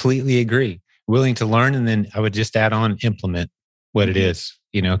 I completely agree. Willing to learn. And then I would just add on, implement what it is,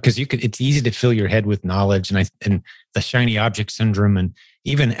 because it's easy to fill your head with knowledge and the shiny object syndrome. And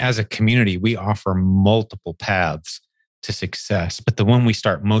even as a community, we offer multiple paths to success. But the one we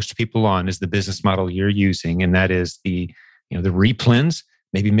start most people on is the business model you're using. And that is the replens,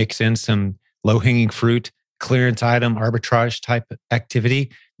 maybe mix in some low-hanging fruit, clearance item, arbitrage type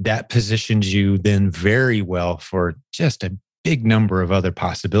activity. That positions you then very well for just a big number of other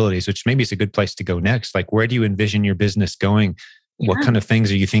possibilities, which maybe is a good place to go next. Like, where do you envision your business going? Yeah. What kind of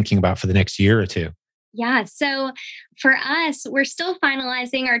things are you thinking about for the next year or two? Yeah. So for us, we're still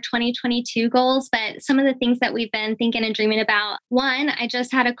finalizing our 2022 goals, but some of the things that we've been thinking and dreaming about. 1, I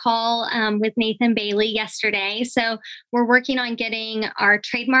just had a call with Nathan Bailey yesterday. So we're working on getting our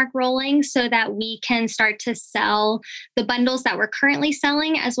trademark rolling so that we can start to sell the bundles that we're currently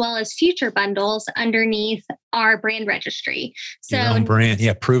selling, as well as future bundles underneath our brand registry. So your own brand.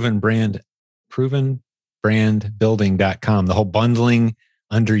 Yeah. provenbrandbuilding.com, the whole bundling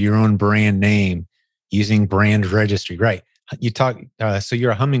under your own brand name, using brand registry. Right. You talk, so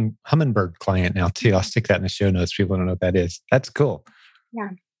you're a Humminbird client now too. I'll stick that in the show notes. People don't know what that is. That's cool. Yeah.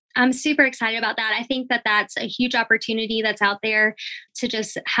 I'm super excited about that. I think that's a huge opportunity that's out there to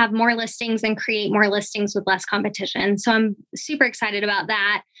just have more listings and create more listings with less competition. So I'm super excited about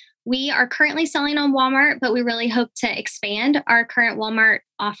that. We are currently selling on Walmart, but we really hope to expand our current Walmart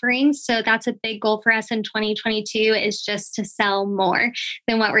offerings. So that's a big goal for us in 2022, is just to sell more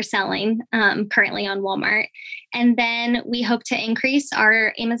than what we're selling currently on Walmart. And then we hope to increase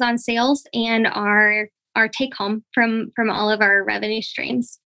our Amazon sales and our take home from all of our revenue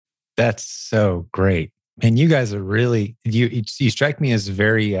streams. That's so great. And you guys are really, you strike me as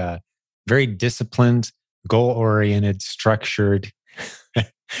very, very disciplined, goal-oriented, structured.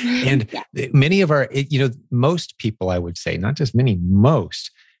 And many of our, most people, I would say, not just many,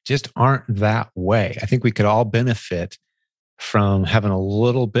 most just aren't that way. I think we could all benefit from having a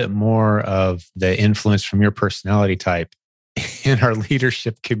little bit more of the influence from your personality type in our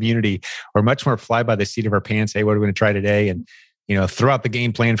leadership community, or much more fly by the seat of our pants. Hey, what are we going to try today? And, throw out the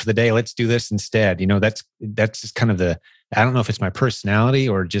game plan for the day. Let's do this instead. That's just kind of I don't know if it's my personality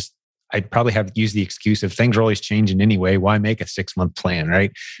or just, I'd probably have used the excuse of things are always changing anyway. Why make a 6-month plan,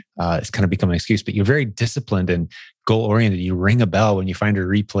 right? It's kind of become an excuse, but you're very disciplined and goal-oriented. You ring a bell when you find a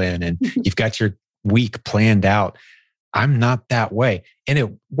replan and you've got your week planned out. I'm not that way. And it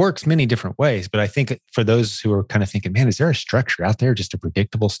works many different ways. But I think for those who are kind of thinking, man, is there a structure out there? Just a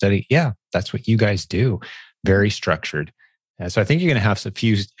predictable study? Yeah, that's what you guys do. Very structured. So I think you're going to have a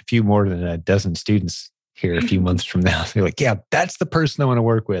few more than a dozen students here a few months from now. They're like, yeah, that's the person I want to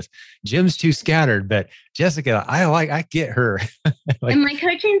work with. Jim's too scattered, but Jessica, I get her. And my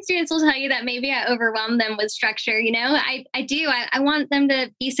coaching students will tell you that maybe I overwhelm them with structure. I do. I want them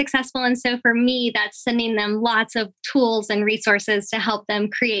to be successful. And so for me, that's sending them lots of tools and resources to help them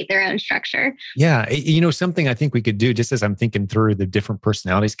create their own structure. Yeah. Something I think we could do, just as I'm thinking through the different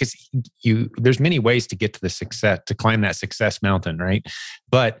personalities, because there's many ways to get to the success, to climb that success mountain, right?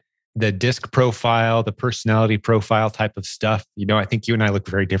 But the disc profile, the personality profile type of stuff. I think you and I look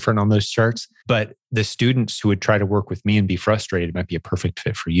very different on those charts, but the students who would try to work with me and be frustrated might be a perfect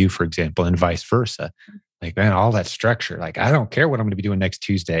fit for you, for example, and vice versa. Like, man, all that structure, like, I don't care what I'm going to be doing next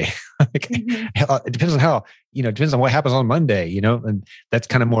Tuesday. It depends on it depends on what happens on Monday, and that's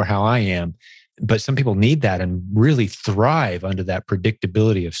kind of more how I am. But some people need that and really thrive under that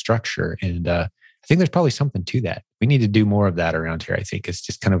predictability of structure. And I think there's probably something to that. We need to do more of that around here. I think it's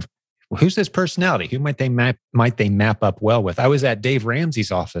just kind of, who's this personality? Who might they map up well with? I was at Dave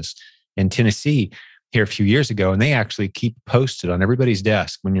Ramsey's office in Tennessee here a few years ago, and they actually keep posted on everybody's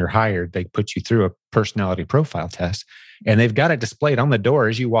desk when you're hired. They put you through a personality profile test, and they've got it displayed on the door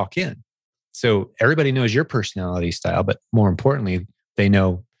as you walk in. So everybody knows your personality style, but more importantly, they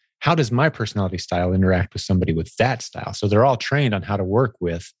know, how does my personality style interact with somebody with that style? So they're all trained on how to work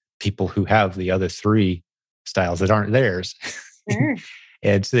with people who have the other three styles that aren't theirs. Sure.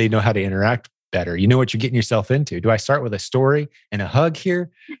 And so they know how to interact better. You know what you're getting yourself into. Do I start with a story and a hug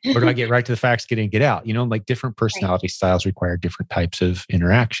here? Or do I get right to the facts, get in, get out? Like different personality styles require different types of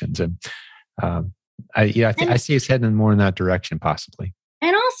interactions. And I see us heading more in that direction, possibly.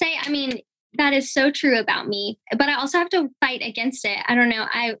 And I'll say, that is so true about me, but I also have to fight against it. I don't know.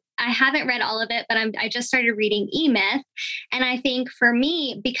 I haven't read all of it, but I just started reading E-Myth. And I think for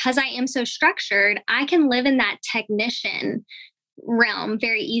me, because I am so structured, I can live in that technician realm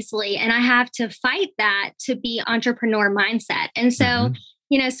very easily. And I have to fight that to be entrepreneur mindset. And so,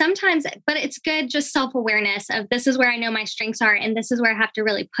 sometimes, but it's good, just self-awareness of, this is where I know my strengths are. And this is where I have to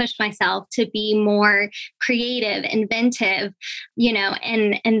really push myself to be more creative, inventive,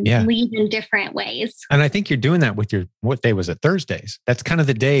 and lead in different ways. And I think you're doing that with what day was it? Thursdays. That's kind of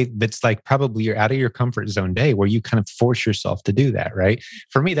the day that's like, probably you're out of your comfort zone day where you kind of force yourself to do that, right?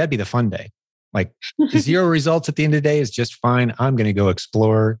 For me, that'd be the fun day. Like, 0 results at the end of the day is just fine. I'm going to go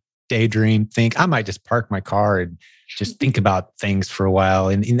explore, daydream, think. I might just park my car and just think about things for a while.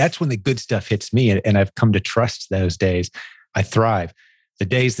 And that's when the good stuff hits me. And I've come to trust those days. I thrive. The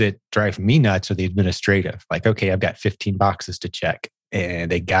days that drive me nuts are the administrative. Like, okay, I've got 15 boxes to check and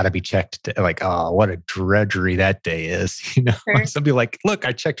they got to be checked. Like, oh, what a drudgery that day is. Sure. Some people like, look,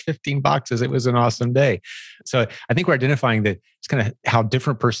 I checked 15 boxes. It was an awesome day. So I think we're identifying that it's kind of how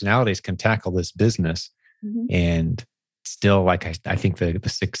different personalities can tackle this business. Mm-hmm. And still, like, I think the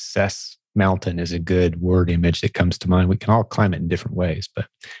success mountain is a good word image that comes to mind. We can all climb it in different ways, but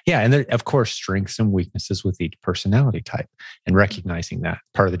yeah. And there, of course, strengths and weaknesses with each personality type, and recognizing that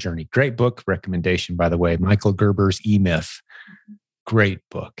part of the journey. Great book recommendation, by the way, Michael Gerber's E-Myth. Great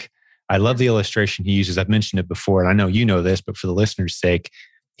book. I love the illustration he uses. I've mentioned it before, and I know you know this, but for the listeners' sake,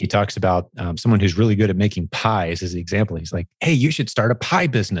 he talks about someone who's really good at making pies as an example. He's like, hey, you should start a pie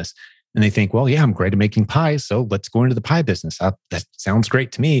business. And they think, well, yeah, I'm great at making pies, so let's go into the pie business. That sounds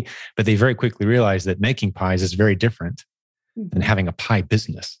great to me. But they very quickly realize that making pies is very different than having a pie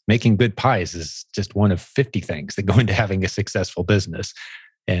business. Making good pies is just one of 50 things that go into having a successful business.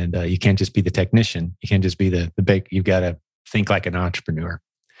 And you can't just be the technician. You can't just be the baker. You've got to think like an entrepreneur.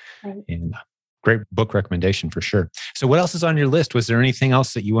 Right. And great book recommendation for sure. So what else is on your list? Was there anything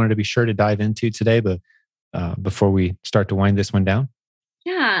else that you wanted to be sure to dive into today before we start to wind this one down?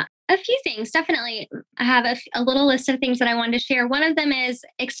 Yeah. A few things, definitely. I have a little list of things that I wanted to share. One of them is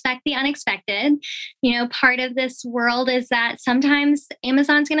expect the unexpected. Part of this world is that sometimes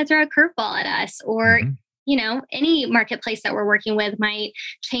Amazon's going to throw a curveball at us, or any marketplace that we're working with might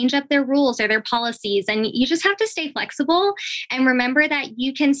change up their rules or their policies. And you just have to stay flexible and remember that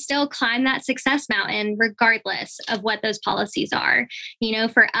you can still climb that success mountain regardless of what those policies are.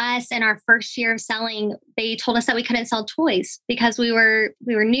 For us in our first year of selling, they told us that we couldn't sell toys because we were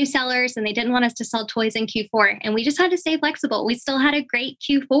new sellers and they didn't want us to sell toys in Q4. And we just had to stay flexible. We still had a great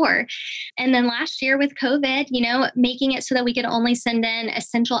Q4. And then last year with COVID, making it so that we could only send in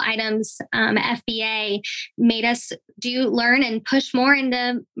essential items, FBA, made us learn and push more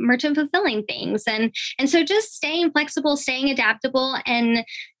into merchant fulfilling things. And so just staying flexible, staying adaptable, and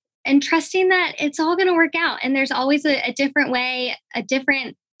trusting that it's all going to work out. And there's always a different way, a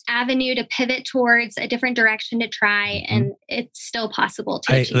different avenue to pivot towards, a different direction to try. And it's still possible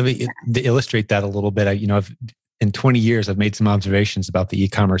to achieve. Let me illustrate that a little bit. In 20 years, I've made some observations about the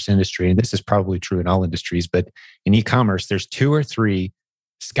e-commerce industry. And this is probably true in all industries, but in e-commerce, there's 2 or 3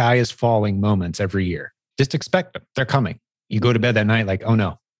 sky is falling moments every year. Just expect them. They're coming. You go to bed that night like, oh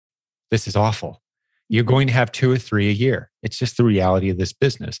no, this is awful. You're going to have 2 or 3 a year. It's just the reality of this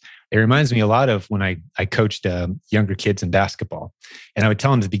business. It reminds me a lot of when I coached younger kids in basketball. And I would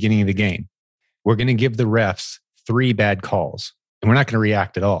tell them at the beginning of the game, we're going to give the refs 3 bad calls and we're not going to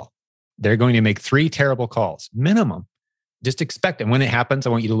react at all. They're going to make 3 terrible calls, minimum. just expect it. When it happens, I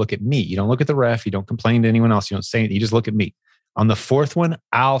want you to look at me. You don't look at the ref. You don't complain to anyone else. You don't say anything. You just look at me. On the fourth one,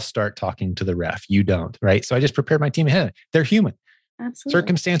 I'll start talking to the ref. You don't, right? So I just prepared my team ahead. They're human. Absolutely.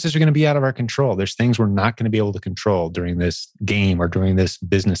 Circumstances are going to be out of our control. There's things we're not going to be able to control during this game or during this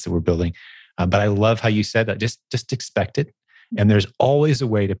business that we're building. But I love how you said that. Just expect it. And there's always a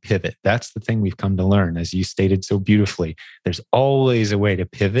way to pivot. That's the thing we've come to learn, as you stated so beautifully. There's always a way to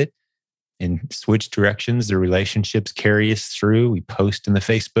pivot and switch directions. The relationships carry us through. We post in the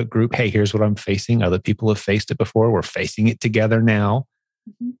Facebook group, hey, here's what I'm facing. Other people have faced it before. We're facing it together now,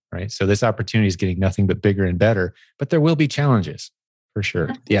 right? So this opportunity is getting nothing but bigger and better, but there will be challenges for sure.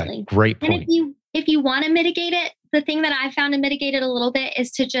 Absolutely. Yeah, great point. And if you want to mitigate it, the thing that I found to mitigate it a little bit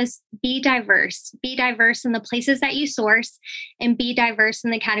is to just be diverse. Be diverse in the places that you source, and be diverse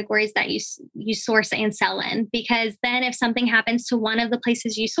in the categories that you source and sell in. Because then if something happens to one of the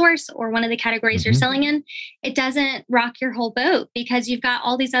places you source or one of the categories you're selling in, it doesn't rock your whole boat, because you've got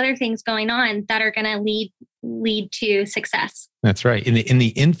all these other things going on that are going to lead to success. That's right. In the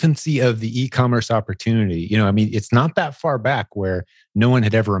infancy of the e-commerce opportunity, it's not that far back where no one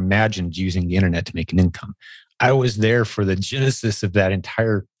had ever imagined using the internet to make an income. I was there for the genesis of that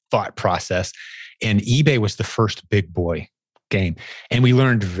entire thought process. And eBay was the first big boy game. And we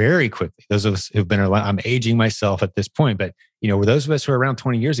learned very quickly, those of us who've been around, I'm aging myself at this point, but those of us who were around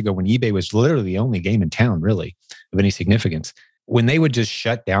 20 years ago when eBay was literally the only game in town really of any significance, when they would just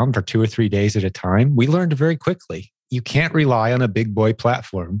shut down for 2 or 3 days at a time, we learned very quickly, you can't rely on a big boy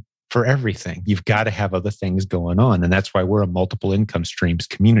platform for everything. You've got to have other things going on. And that's why we're a multiple income streams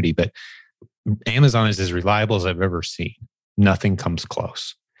community. But Amazon is as reliable as I've ever seen. Nothing comes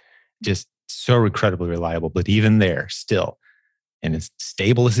close. Just so incredibly reliable. But even there, still, and as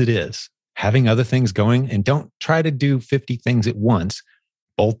stable as it is, having other things going, and don't try to do 50 things at once.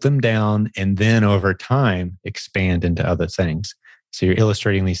 Bolt them down, and then over time, expand into other things. So you're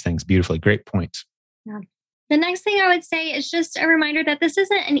illustrating these things beautifully. Great points. Yeah. The next thing I would say is just a reminder that this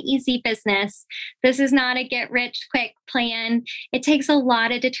isn't an easy business. This is not a get rich quick plan. It takes a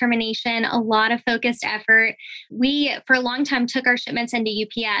lot of determination, a lot of focused effort. We, for a long time, took our shipments into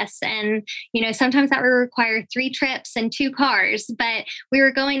UPS, and sometimes that would require 3 trips and 2 cars. But we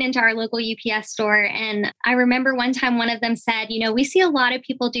were going into our local UPS store, and I remember one time one of them said, we see a lot of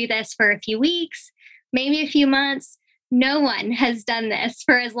people do this for a few weeks, maybe a few months. No one has done this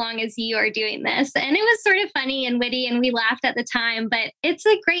for as long as you are doing this. And it was sort of funny and witty, and we laughed at the time, but it's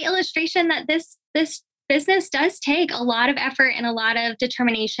a great illustration that this business does take a lot of effort and a lot of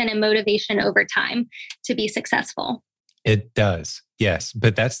determination and motivation over time to be successful. It does. Yes.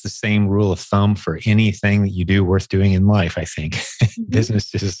 But that's the same rule of thumb for anything that you do worth doing in life, I think.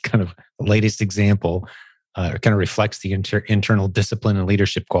 Business is kind of the latest example. It kind of reflects the internal discipline and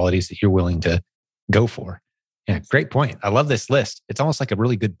leadership qualities that you're willing to go for. Yeah, great point. I love this list. It's almost like a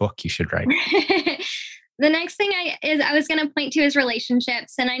really good book you should write. The next thing I was going to point to is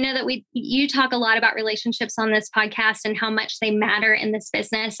relationships. And I know that you talk a lot about relationships on this podcast and how much they matter in this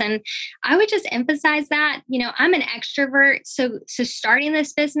business. And I would just emphasize that, I'm an extrovert. So starting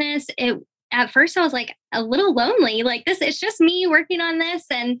this business, at first I was like a little lonely, like this, it's just me working on this.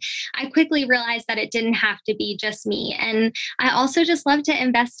 And I quickly realized that it didn't have to be just me. And I also just love to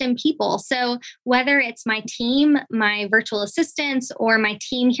invest in people. So whether it's my team, my virtual assistants, or my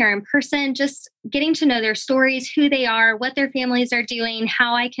team here in person, just getting to know their stories, who they are, what their families are doing,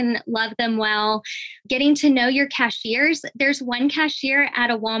 how I can love them well, getting to know your cashiers. There's one cashier at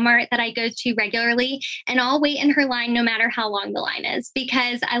a Walmart that I go to regularly, and I'll wait in her line no matter how long the line is,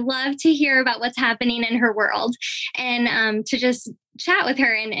 because I love to hear about what's happening in her world, and to just chat with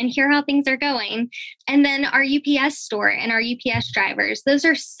her and hear how things are going. And then our UPS store and our UPS drivers, those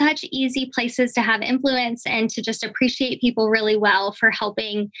are such easy places to have influence and to just appreciate people really well for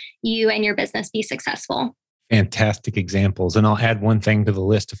helping you and your business be successful. Fantastic examples. And I'll add one thing to the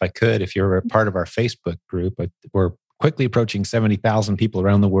list if I could. If you're a part of our Facebook group, we're quickly approaching 70,000 people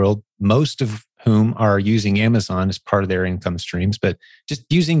around the world, most of whom are using Amazon as part of their income streams. But just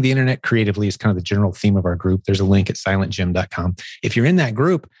using the internet creatively is kind of the general theme of our group. There's a link at silentjim.com. If you're in that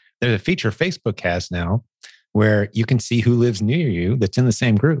group, there's a feature Facebook has now where you can see who lives near you that's in the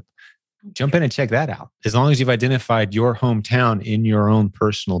same group. Jump in and check that out. As long as you've identified your hometown in your own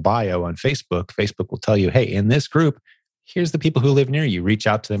personal bio on Facebook, Facebook will tell you, hey, in this group, here's the people who live near you. Reach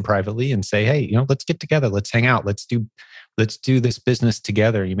out to them privately and say, hey, let's get together. Let's hang out. Let's do this business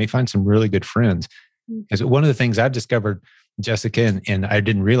together. You may find some really good friends. Because one of the things I've discovered, Jessica, and I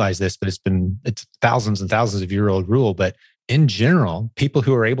didn't realize this, but it's thousands and thousands of year old rule. But in general, people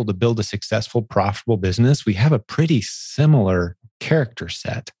who are able to build a successful, profitable business, we have a pretty similar character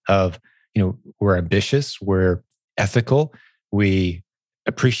set of, we're ambitious, we're ethical. We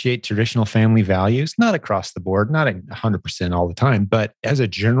appreciate traditional family values, not across the board, not 100% all the time, but as a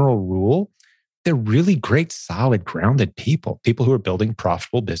general rule, they're really great, solid, grounded people. People who are building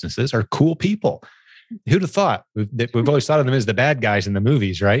profitable businesses are cool people. Who'd have thought? We've always thought of them as the bad guys in the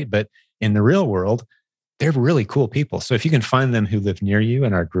movies, right? But in the real world, they're really cool people. So if you can find them who live near you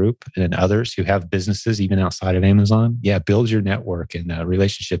in our group and others who have businesses even outside of Amazon, build your network, and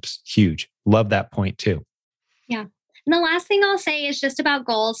relationships, huge. Love that point too. Yeah. And the last thing I'll say is just about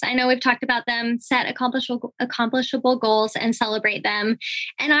goals. I know we've talked about them, set accomplishable goals and celebrate them.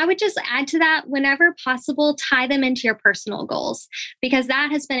 And I would just add to that, whenever possible, tie them into your personal goals, because that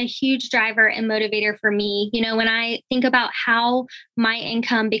has been a huge driver and motivator for me. When I think about how my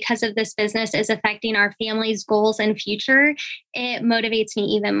income because of this business is affecting our family's goals and future, it motivates me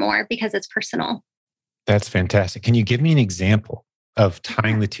even more because it's personal. That's fantastic. Can you give me an example of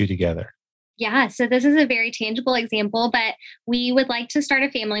tying the two together? Yeah, so this is a very tangible example, but we would like to start a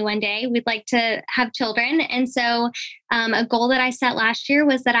family one day. We'd like to have children. And so a goal that I set last year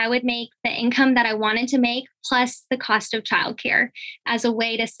was that I would make the income that I wanted to make plus the cost of childcare as a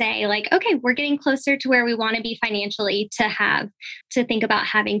way to say, okay, we're getting closer to where we want to be financially to think about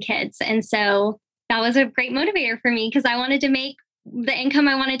having kids. And so that was a great motivator for me because I wanted to make the income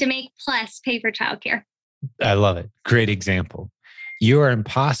I wanted to make plus pay for childcare. I love it. Great example. You are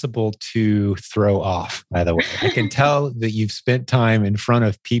impossible to throw off, by the way. I can tell that you've spent time in front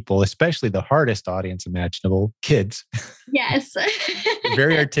of people, especially the hardest audience imaginable, kids. Yes.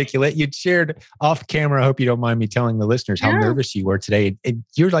 Very articulate. You'd shared off camera. I hope you don't mind me telling the listeners how nervous you were today.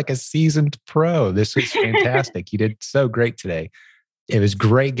 You're like a seasoned pro. This was fantastic. You did so great today. It was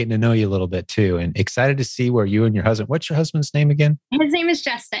great getting to know you a little bit too, and excited to see where you and your husband, what's your husband's name again? His name is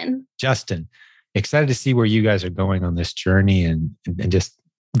Justin. Justin. Excited to see where you guys are going on this journey, and just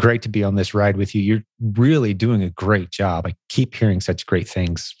great to be on this ride with you. You're really doing a great job. I keep hearing such great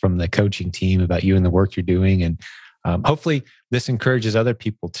things from the coaching team about you and the work you're doing. And hopefully this encourages other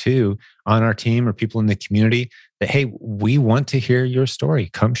people too on our team or people in the community that, hey, we want to hear your story.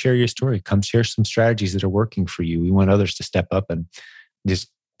 Come share your story. Come share some strategies that are working for you. We want others to step up, and these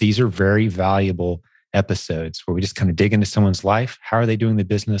are very valuable episodes where we just kind of dig into someone's life. How are they doing the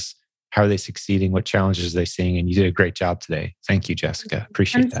business? How are they succeeding? What challenges are they seeing? And you did a great job today. Thank you, Jessica.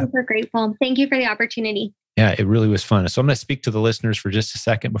 Appreciate that. I'm super grateful. Thank you for the opportunity. Yeah, it really was fun. So I'm going to speak to the listeners for just a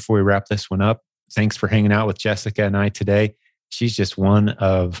second before we wrap this one up. Thanks for hanging out with Jessica and I today. She's just one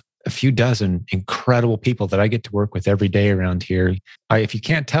of a few dozen incredible people that I get to work with every day around here. If you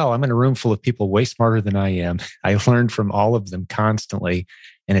can't tell, I'm in a room full of people way smarter than I am. I learn from all of them constantly,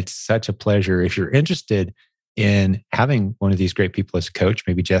 and it's such a pleasure. If you're interested in having one of these great people as a coach,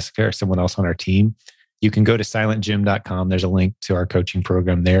 maybe Jessica or someone else on our team, you can go to silentjim.com. There's a link to our coaching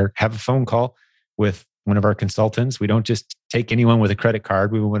program there. Have a phone call with one of our consultants. We don't just take anyone with a credit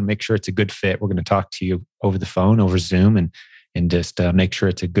card. We want to make sure it's a good fit. We're going to talk to you over the phone, over Zoom, and just make sure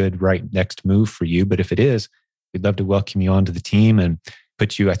it's a good, right next move for you. But if it is, we'd love to welcome you onto the team and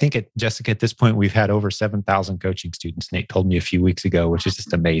put you, I think Jessica, at this point, we've had over 7,000 coaching students. Nate told me a few weeks ago, which is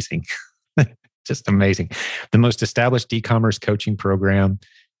just amazing. Just amazing. The most established e-commerce coaching program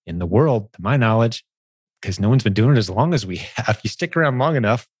in the world, to my knowledge, because no one's been doing it as long as we have. You stick around long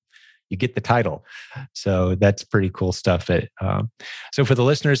enough, you get the title. So that's pretty cool stuff. So for the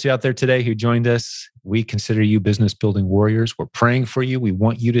listeners out there today who joined us, we consider you business building warriors. We're praying for you. We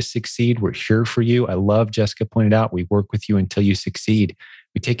want you to succeed. We're here for you. I love, Jessica pointed out, we work with you until you succeed.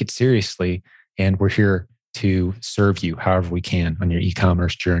 We take it seriously, and we're here to serve you however we can on your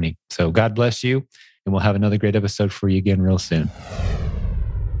e-commerce journey. So God bless you, and we'll have another great episode for you again real soon.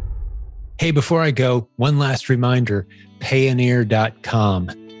 Hey, before I go, one last reminder, Payoneer.com,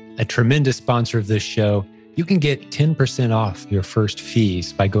 a tremendous sponsor of this show. You can get 10% off your first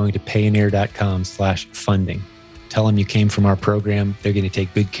fees by going to Payoneer.com/funding. Tell them you came from our program. They're going to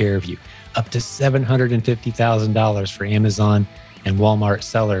take good care of you. Up to $750,000 for Amazon and Walmart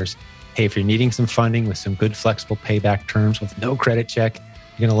sellers. Hey, if you're needing some funding with some good flexible payback terms with no credit check,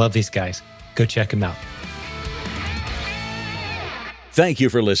 you're going to love these guys. Go check them out. Thank you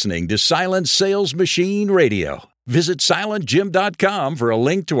for listening to Silent Sales Machine Radio. Visit silentjim.com for a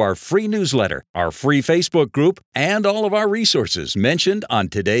link to our free newsletter, our free Facebook group, and all of our resources mentioned on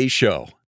today's show.